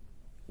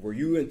were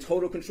you in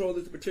total control of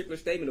this particular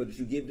statement, or did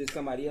you give this to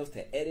somebody else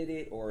to edit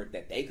it, or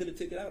that they could have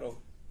took it out, or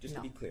just to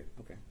No. be clear?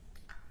 Okay.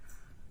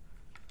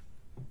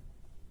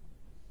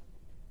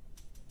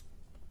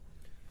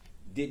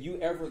 Did you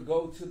ever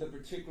go to the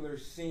particular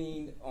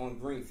scene on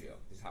Greenfield,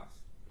 his house?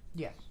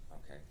 Yes.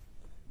 Okay.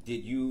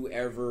 Did you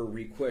ever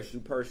request, you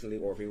personally,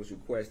 or if it was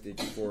requested,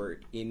 for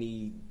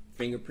any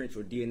fingerprints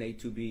or DNA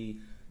to be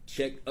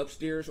checked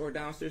upstairs or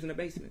downstairs in the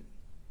basement?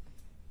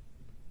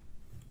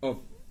 Oh,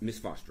 Miss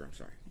Foster, I'm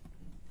sorry.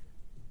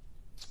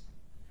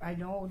 I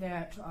know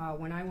that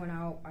when I went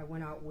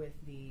out with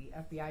the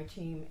FBI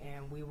team,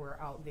 and we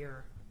were out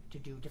there to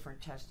do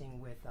different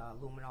testing with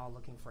luminol,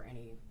 looking for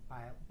any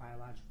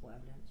biological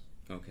evidence.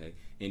 Okay.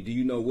 And do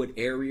you know what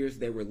areas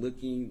they were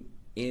looking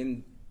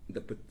in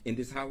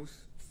this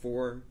house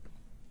for?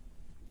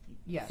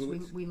 Yes,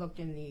 fluids? we looked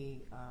in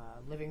the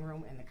living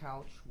room and the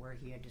couch where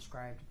he had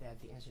described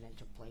that the incident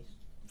took place.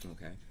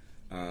 Okay.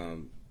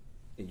 And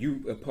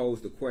you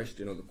posed the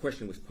question, or the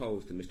question was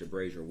posed to Mr.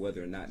 Brazier,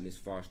 whether or not Miss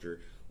Foster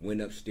went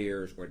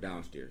upstairs or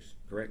downstairs,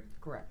 correct?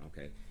 Correct.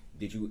 Okay.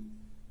 Did you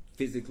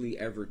physically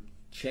ever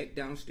check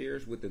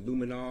downstairs with the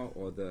luminol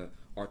or the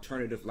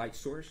alternative light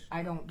source?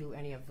 I don't do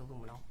any of the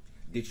luminol.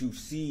 Did you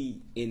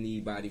see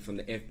anybody from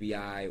the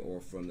FBI or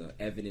from the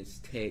evidence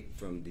tech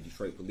from the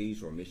Detroit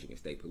Police or Michigan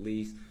State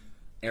Police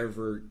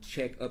ever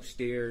check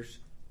upstairs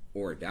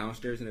or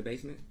downstairs in the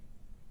basement?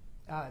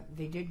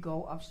 They did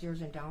go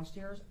upstairs and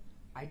downstairs.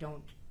 I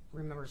don't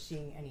remember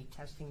seeing any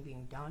testing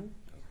being done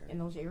in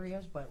those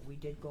areas, but we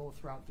did go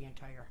throughout the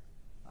entire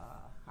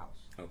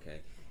house.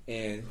 Okay.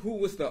 And who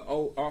was the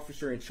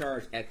officer in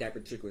charge at that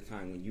particular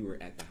time when you were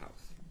at the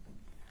house?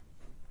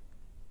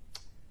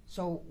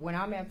 So when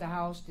I'm at the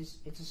house,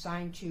 it's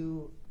assigned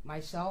to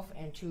myself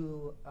and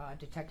to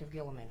Detective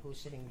Gilliman, who's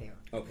sitting there.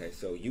 Okay,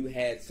 so you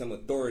had some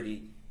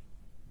authority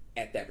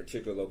at that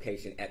particular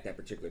location at that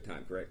particular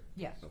time, correct?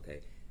 Yes. Okay.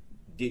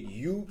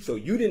 So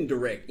you didn't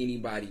direct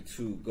anybody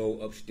to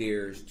go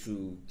upstairs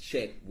to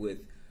check with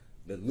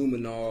the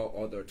luminol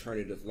or the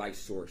alternative light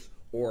source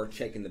or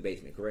check in the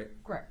basement,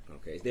 correct? Correct.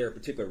 Okay. Is there a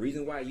particular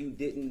reason why you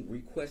didn't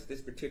request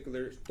those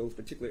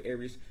particular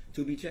areas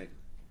to be checked?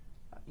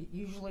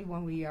 Usually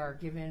when we are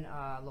given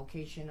a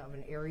location of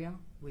an area,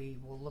 we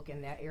will look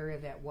in that area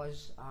that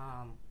was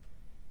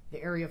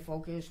the area of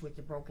focus with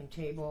the broken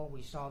table.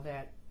 We saw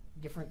that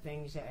different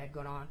things that had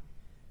gone on.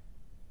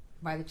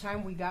 By the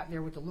time we got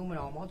there with the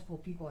luminol, multiple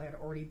people had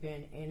already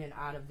been in and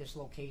out of this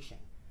location.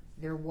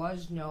 There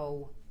was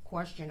no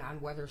question on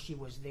whether she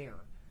was there.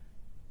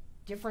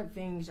 Different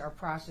things are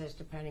processed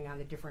depending on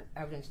the different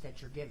evidence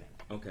that you're given.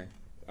 Okay.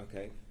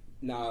 Okay.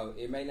 Now,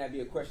 it may not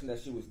be a question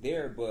that she was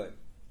there, but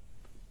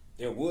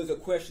there was a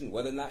question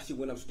whether or not she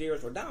went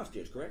upstairs or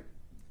downstairs, correct?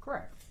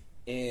 Correct.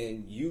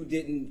 And you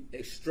didn't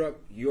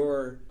instruct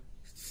your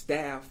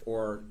staff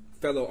or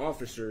fellow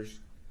officers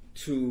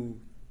to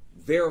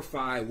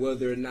verify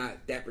whether or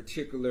not that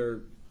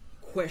particular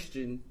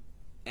question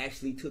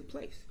actually took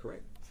place,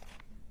 correct?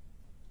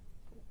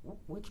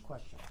 Which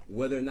question?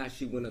 Whether or not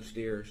she went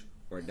upstairs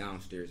or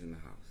downstairs in the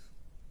house.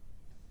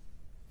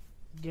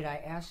 Did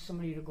I ask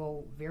somebody to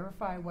go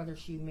verify whether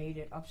she made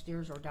it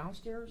upstairs or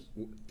downstairs?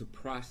 To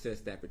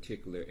process that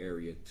particular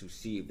area to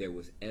see if there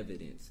was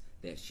evidence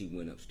that she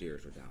went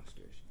upstairs or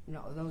downstairs.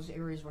 No, those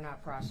areas were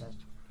not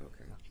processed.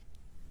 Okay.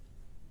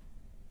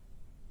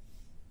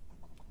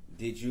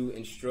 Did you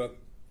instruct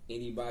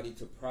anybody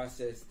to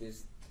process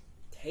this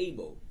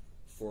table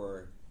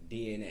for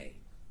DNA?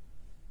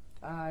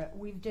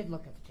 We did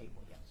look at the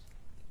table, yes.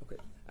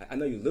 Okay. I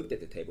know you looked at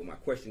the table. My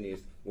question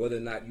is whether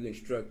or not you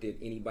instructed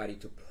anybody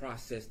to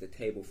process the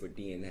table for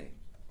DNA.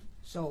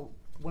 So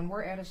when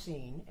we're at a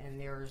scene and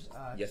there's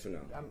yes or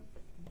no?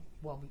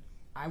 Well,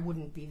 I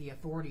wouldn't be the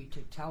authority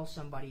to tell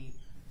somebody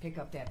pick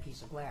up that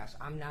piece of glass.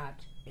 I'm not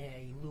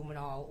a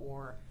luminol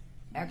or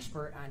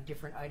expert on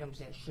different items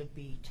that should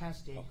be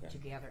tested to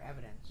gather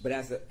evidence. But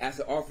as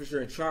an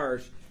officer in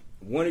charge,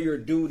 one of your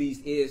duties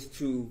is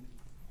to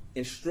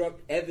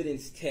instruct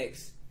evidence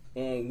techs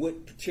on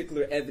what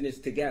particular evidence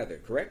to gather,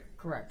 correct?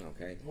 Correct.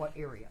 Okay. What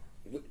area?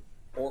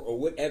 Or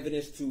what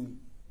evidence to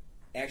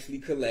actually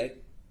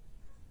collect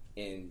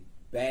and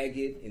bag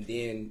it and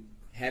then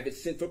have it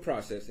sent for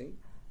processing.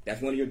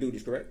 That's one of your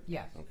duties, correct?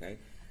 Yes. Okay.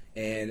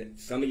 And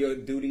some of your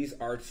duties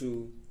are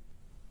to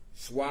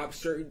swab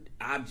certain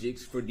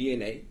objects for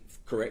DNA,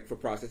 correct, for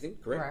processing,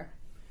 correct? Correct.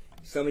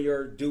 Some of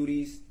your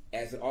duties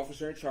as an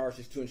officer in charge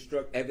is to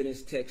instruct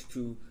evidence techs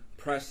to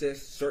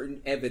process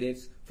certain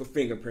evidence for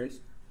fingerprints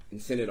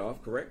and send it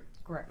off, correct?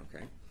 Correct.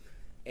 Okay.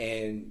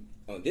 And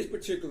on this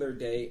particular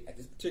day, at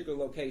this particular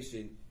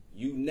location,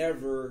 you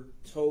never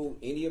told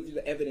any of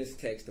the evidence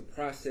techs to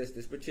process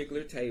this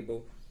particular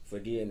table for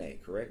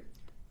DNA, correct?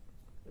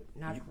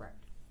 Not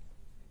correct.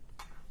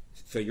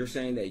 So you're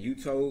saying that you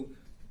told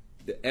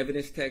the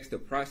evidence techs to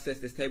process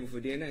this table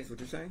for DNA, is what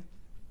you're saying?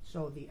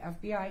 So the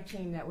FBI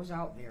team that was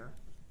out there,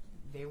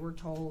 they were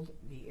told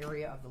the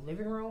area of the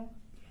living room.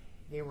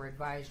 They were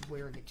advised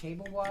where the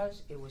table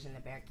was. It was in the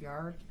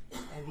backyard.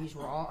 And these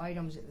were all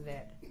items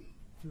that,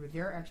 through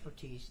their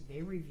expertise,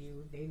 they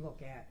review, they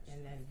look at,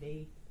 and then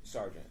they...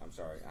 Sergeant, I'm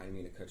sorry. I didn't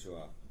mean to cut you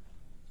off.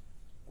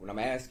 What I'm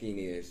asking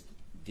is,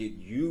 did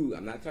you...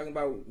 I'm not talking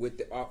about what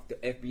the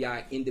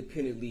FBI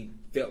independently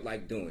felt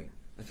like doing.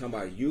 I'm talking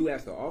about you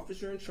as the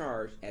officer in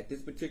charge at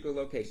this particular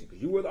location.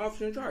 Because you were the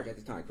officer in charge at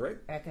the time,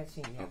 correct? At that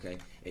scene, yes. Okay.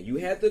 And you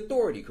had the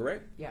authority,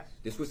 correct? Yes.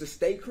 This was a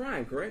state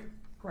crime, correct?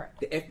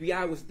 Correct. The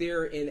FBI was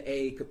there in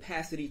a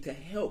capacity to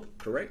help,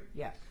 correct?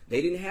 Yes.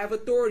 They didn't have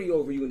authority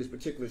over you in this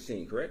particular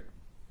scene, correct?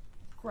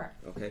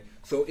 Correct. Okay.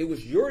 So it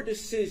was your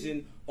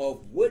decision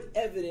of what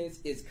evidence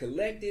is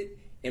collected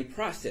and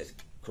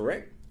processed,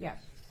 correct? Yes.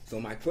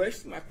 So my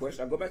question,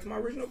 I'll go back to my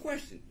original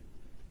question.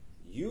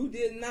 You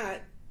did not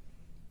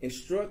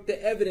instruct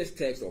the evidence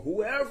techs or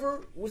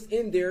whoever was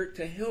in there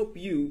to help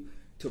you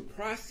to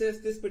process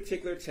this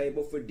particular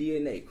table for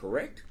DNA,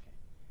 correct?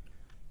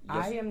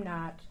 Yes. I am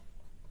not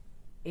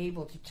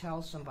able to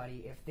tell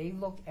somebody if they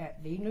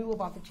they knew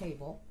about the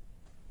table,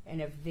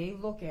 and if they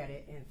look at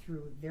it and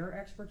through their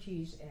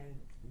expertise and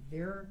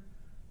their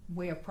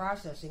way of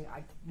processing,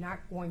 I'm not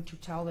going to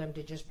tell them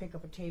to just pick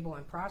up a table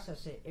and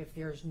process it if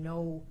there's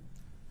no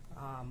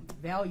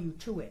value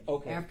to it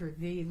after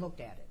they looked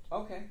at it.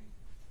 Okay.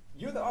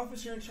 You're the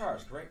officer in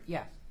charge, correct?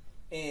 Yes.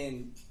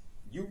 And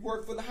you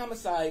work for the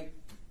homicide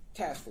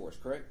task force,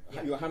 correct?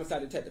 Yes. You're a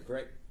homicide detective,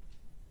 correct?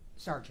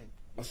 Sergeant.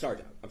 Oh,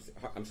 sergeant.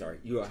 I'm sorry.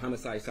 You're a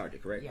homicide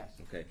sergeant, correct? Yes.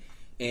 Okay.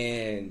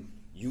 And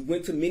you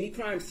went to many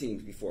crime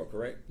scenes before,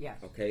 correct? Yes.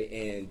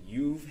 Okay. And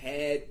you've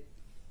had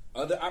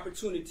other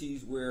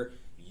opportunities where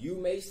you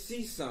may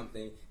see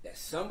something that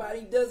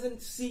somebody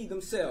doesn't see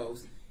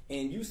themselves,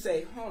 and you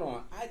say, hold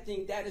on, I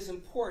think that is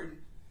important.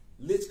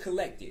 Let's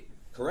collect it,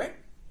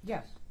 correct?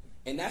 Yes.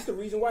 And that's the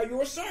reason why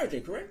you're a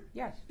sergeant, correct?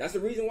 Yes. That's the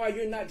reason why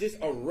you're not just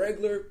a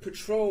regular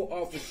patrol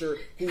officer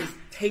who's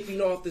taping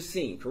off the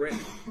scene, correct?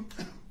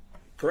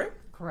 Correct?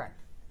 Correct.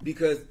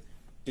 Because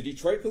the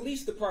Detroit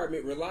Police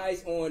Department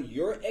relies on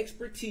your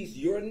expertise,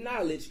 your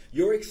knowledge,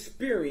 your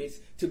experience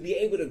to be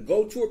able to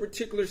go to a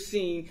particular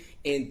scene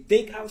and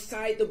think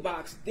outside the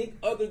box, think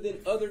other than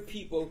other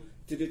people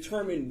to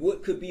determine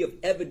what could be of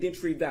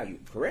evidentiary value,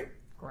 correct?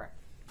 Correct.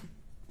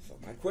 So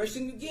my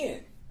question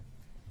again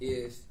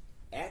is,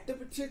 at the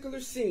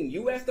particular scene,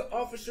 you as the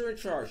officer in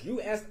charge,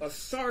 you as a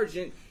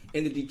sergeant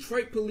in the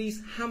Detroit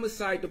Police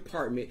Homicide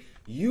Department,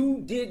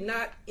 you did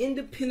not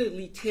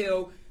independently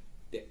tell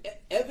the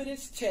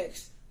evidence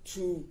text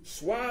to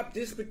swab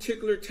this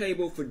particular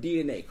table for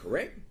DNA,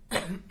 correct?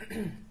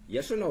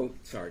 Yes or no,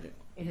 Sergeant?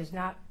 It is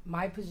not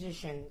my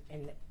position,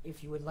 and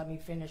if you would let me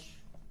finish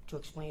to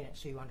explain it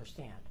so you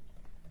understand.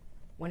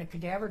 When a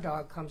cadaver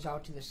dog comes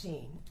out to the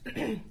scene,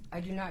 I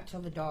do not tell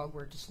the dog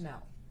where to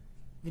smell.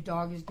 The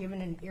dog is given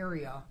an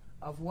area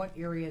of what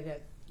area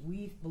that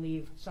we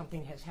believe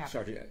something has happened.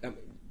 Sergeant,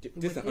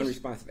 this is an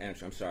unresponsive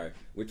answer. I'm sorry.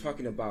 We're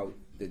talking about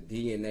the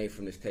DNA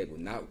from this table.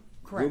 Now,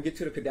 Correct. we'll get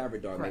to the cadaver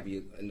dog Correct.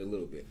 maybe in a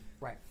little bit.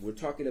 Right. We're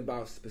talking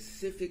about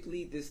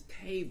specifically this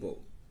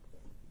table.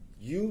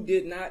 You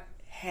did not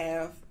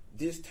have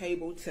this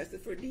table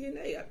tested for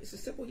DNA. It's a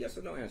simple yes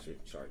or no answer,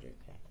 Sergeant.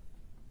 Okay.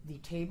 The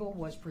table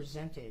was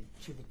presented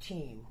to the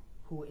team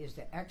who is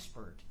the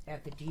expert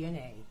at the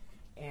DNA,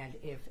 and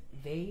if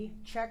they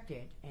checked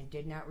it and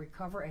did not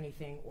recover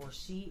anything or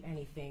see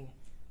anything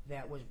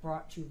that was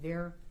brought to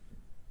their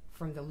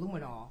from the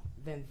luminol,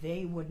 then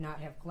they would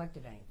not have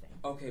collected anything.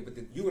 Okay, but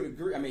you would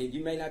agree. I mean,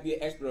 you may not be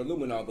an expert on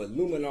luminol, but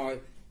luminol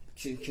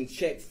can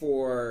check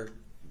for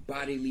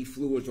bodily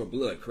fluids or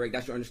blood, correct?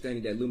 That's your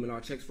understanding that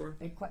luminol checks for?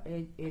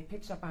 It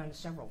picks up on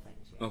several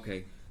things. Yes.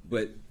 Okay,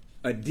 but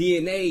a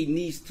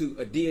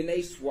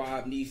DNA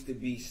swab needs to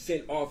be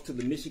sent off to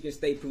the Michigan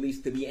State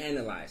Police to be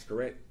analyzed,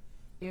 correct?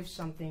 If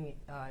something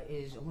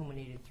is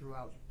illuminated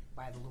throughout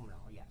by the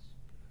luminol, yes.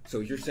 So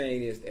you're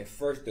saying is at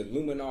first the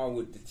luminol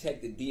would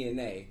detect the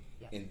DNA,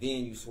 Yes. and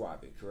then you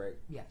swab it, correct?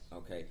 Yes.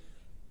 Okay,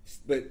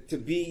 but to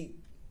be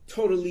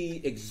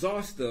totally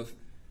exhaustive,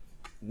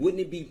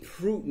 wouldn't it be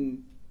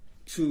prudent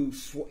to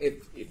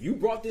if you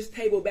brought this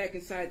table back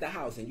inside the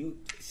house and you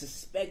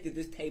suspected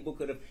this table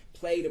could have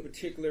played a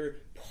particular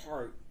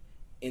part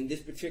in this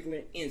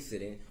particular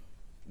incident,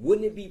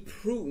 wouldn't it be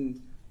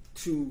prudent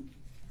to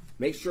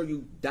make sure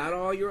you dot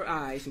all your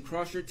I's and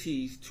cross your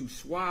T's to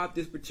swab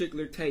this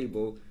particular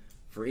table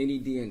for any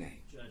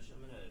DNA? Judge, I'm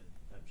going to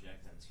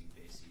object on two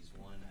bases.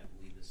 One, I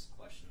believe this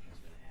question has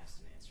been asked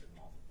and answered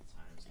multiple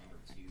times. Number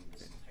two,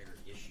 this entire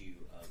issue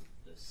of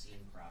the scene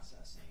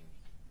processing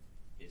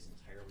is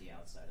entirely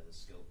outside of the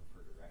scope of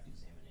her direct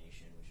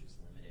examination, which is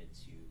limited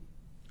to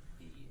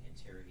the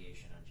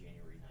interrogation on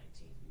January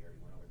 19th. We already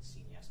went over the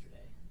scene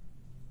yesterday.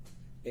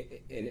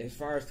 And as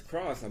far as the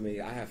cross, I mean,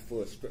 I have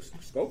full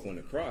scope on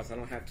the cross. I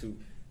don't have to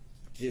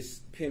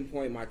just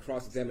pinpoint my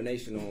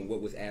cross-examination on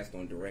what was asked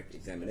on direct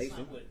examination.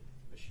 That's not what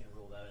Michigan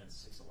Rule of Evidence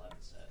 611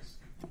 says.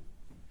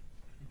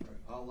 Right,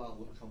 I'll allow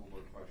a couple more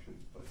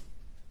questions, but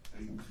I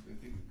think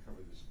we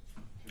covered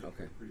this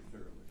Okay. pretty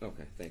thoroughly.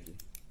 Okay, thank you.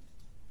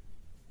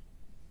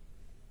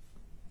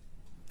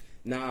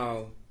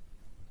 Now,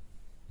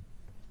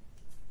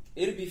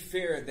 it'd be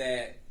fair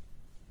that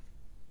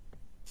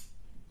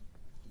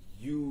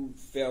you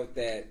felt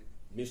that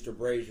Mr.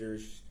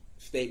 Brazier's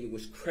statement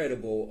was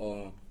credible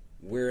on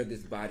where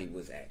this body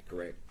was at,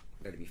 correct?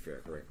 That'd be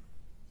fair, correct?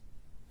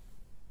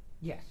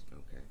 Yes.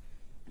 Okay.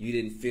 You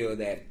didn't feel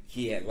that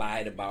he had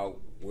lied about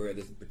where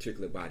this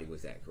particular body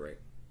was at,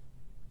 correct?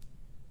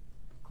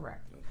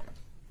 Correct. Okay.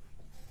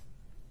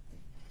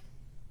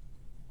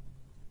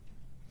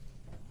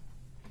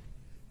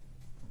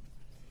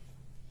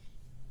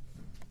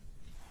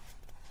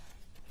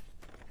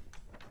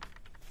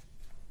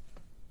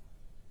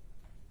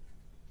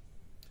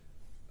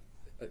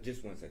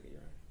 Just 1 second,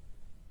 Your Honor.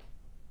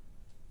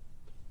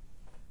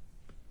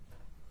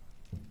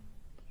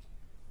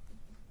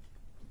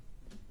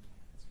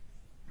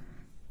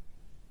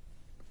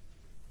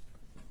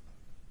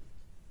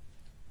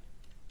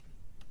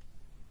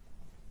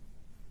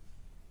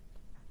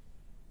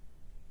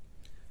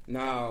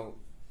 Now,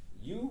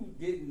 you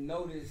didn't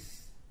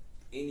notice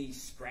any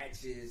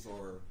scratches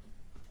or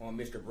on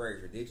Mr.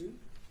 Brazier, did you?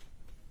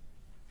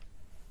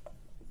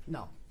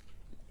 No.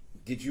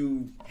 Did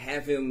you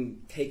have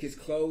him take his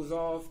clothes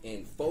off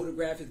and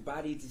photograph his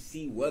body to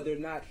see whether or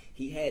not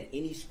he had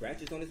any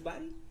scratches on his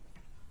body?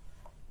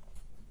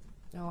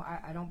 No,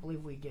 I don't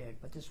believe we did,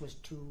 but this was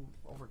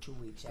over 2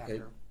 weeks Okay.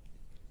 after.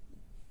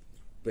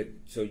 But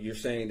so you're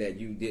saying that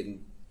you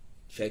didn't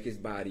check his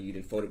body, you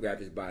didn't photograph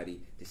his body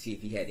to see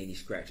if he had any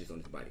scratches on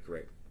his body,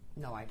 correct?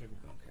 No, I didn't.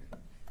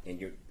 Okay. And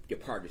your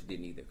partners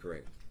didn't either,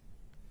 correct?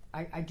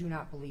 I do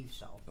not believe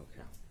so. Okay.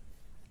 No.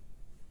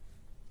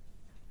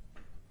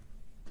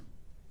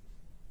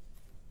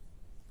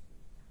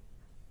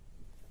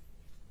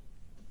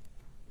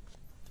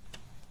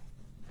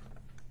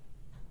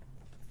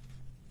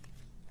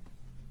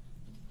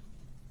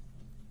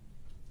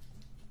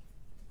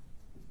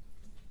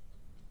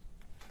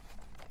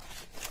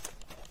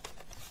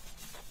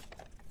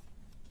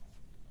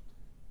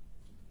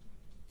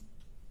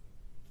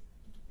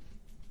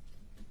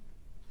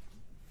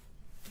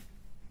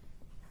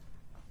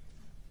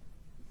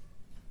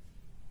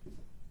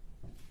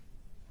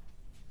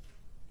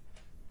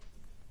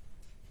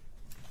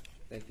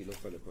 Thank you. No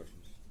further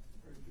questions.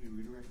 All right, can you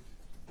redirect?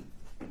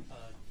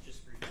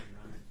 Just briefly,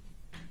 Your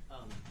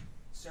Honor.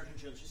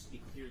 Sergeant Jones, just to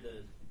be clear,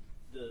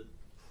 the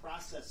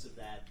process of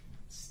that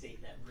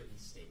written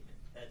statement,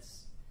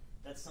 that's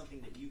something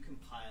that you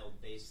compiled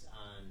based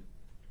on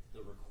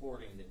the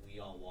recording that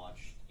we all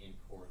watched in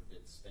court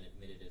that's been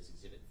admitted as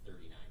Exhibit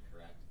 39,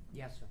 correct?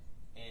 Yes, sir.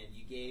 And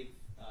you gave,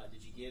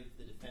 did you give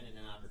the defendant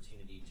an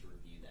opportunity to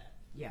review that?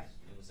 Yes.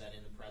 And was that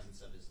in the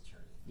presence of his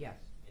attorney? Yes.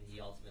 And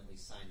he ultimately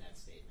signed that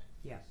statement?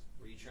 Yes.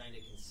 Were you trying to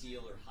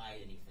conceal or hide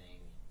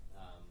anything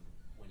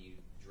when you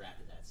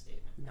drafted that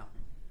statement? No.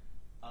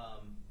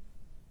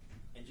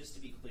 And just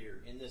to be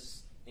clear, in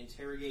this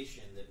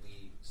interrogation that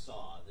we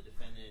saw, the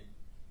defendant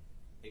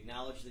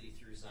acknowledged that he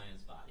threw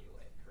Zion's body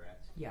away,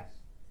 correct? Yes.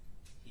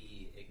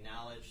 He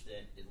acknowledged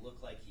that it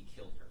looked like he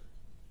killed her.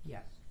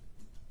 Yes.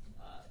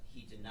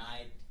 He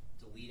denied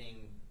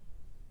deleting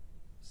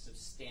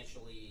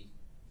substantially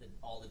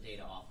all the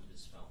data off of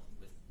his phone,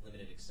 with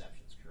limited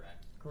exceptions,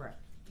 correct? Correct.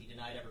 He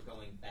denied ever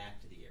going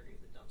back to the area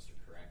of the dumpster,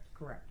 correct?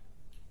 Correct.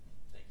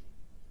 Thank you.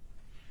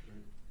 All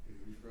right, can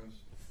you read for us?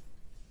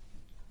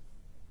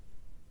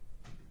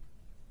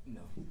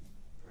 No. All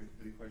right,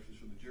 any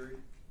questions from the jury?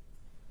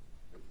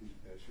 Please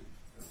pass your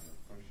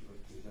question on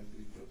to the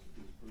deputy. Joseph,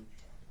 please approach.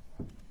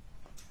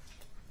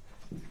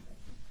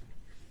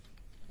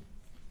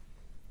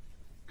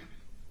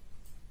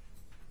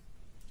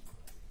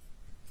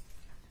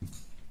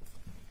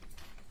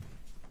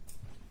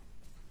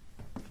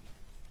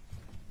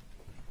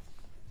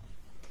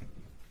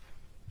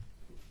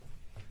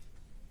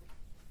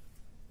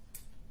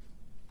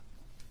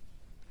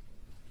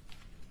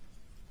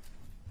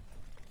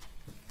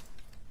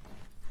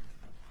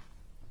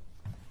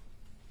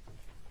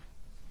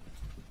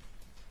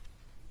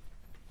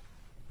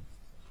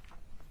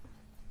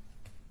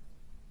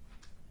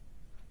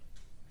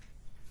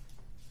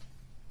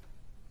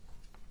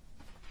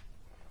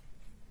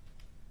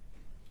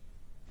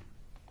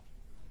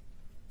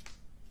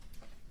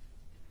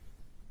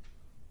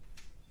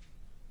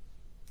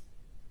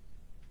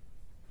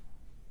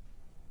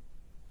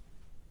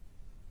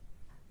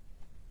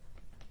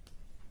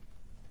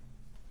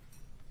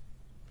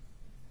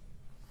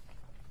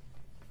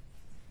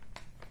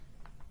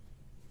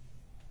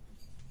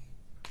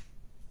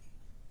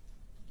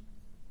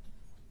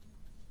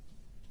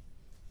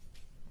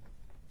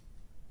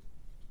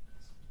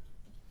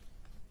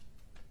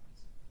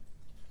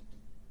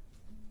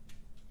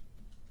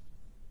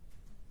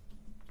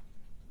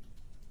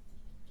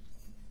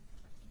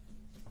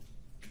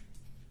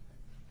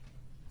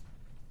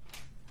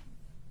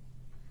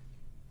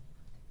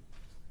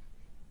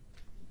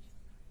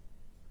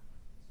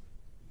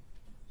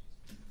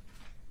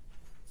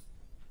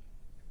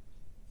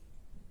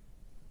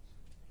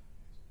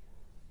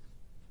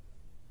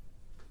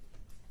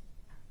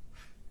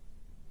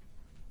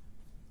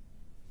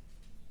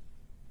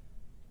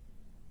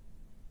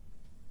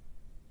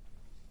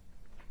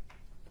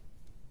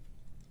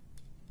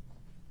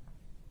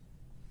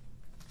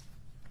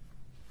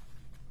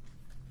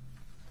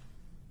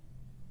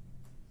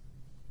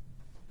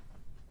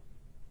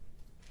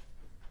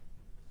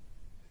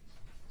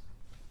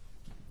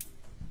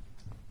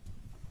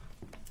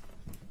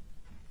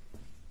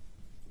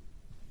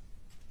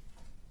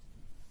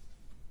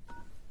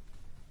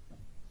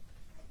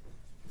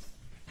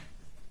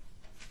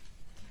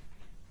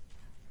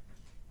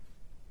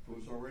 It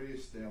was already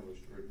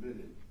established or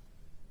admitted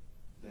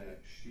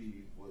that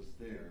she was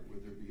there.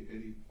 Would there be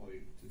any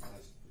point to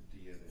test for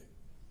DNA?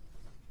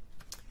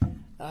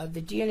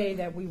 The DNA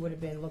that we would have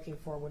been looking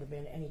for would have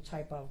been any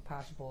type of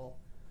possible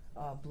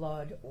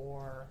blood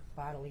or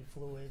bodily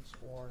fluids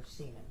or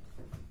semen.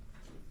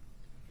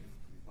 Any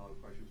follow-up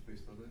questions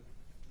based on that?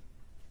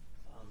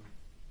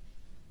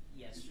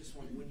 Yes, just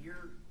when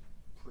you're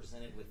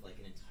presented with like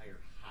an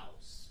entire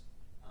house,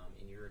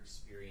 in your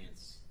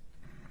experience,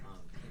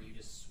 can you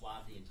just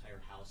swab the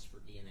entire house for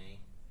DNA?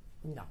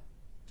 No.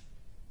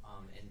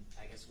 And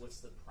I guess what's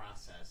the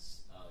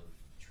process of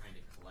trying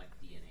to collect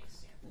DNA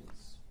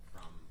samples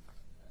from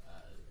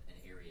an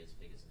area as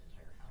big as an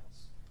entire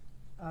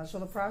house? So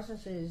the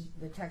process is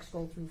the techs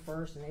go through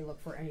first and they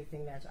look for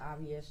anything that's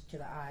obvious to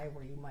the eye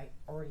where you might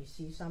already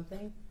see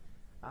something.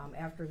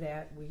 After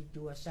that, we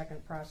do a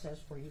second process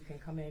where you can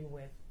come in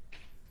with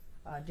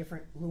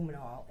different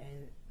luminol,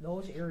 and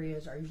those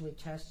areas are usually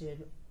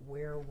tested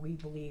where we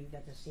believe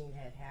that the scene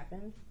had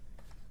happened,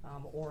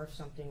 or if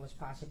something was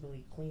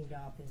possibly cleaned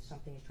up and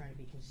something is trying to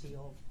be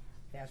concealed.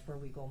 That's where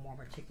we go more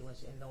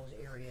meticulous in those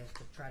areas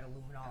to try to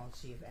luminol and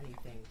see if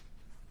anything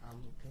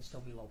can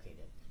still be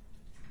located.